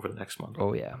consume over the next month.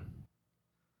 Oh yeah.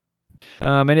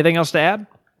 Anything else to add?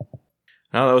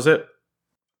 No, that was it.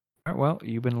 All right, well,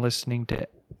 you've been listening to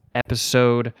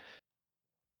episode.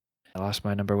 I lost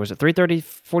my number. Was it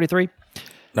 343?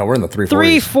 No, we're in the 340s.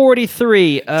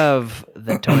 343 of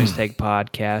the Tony's Take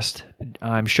podcast.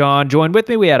 I'm Sean. Joined with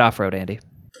me, we had Off-Road Andy.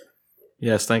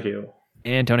 Yes, thank you.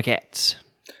 And Tony Katz.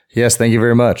 Yes, thank you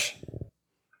very much.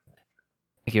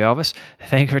 Thank you, Elvis.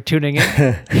 Thank you for tuning in.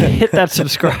 Hit that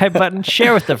subscribe button,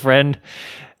 share with a friend,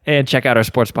 and check out our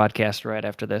sports podcast right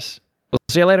after this. We'll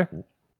see you later.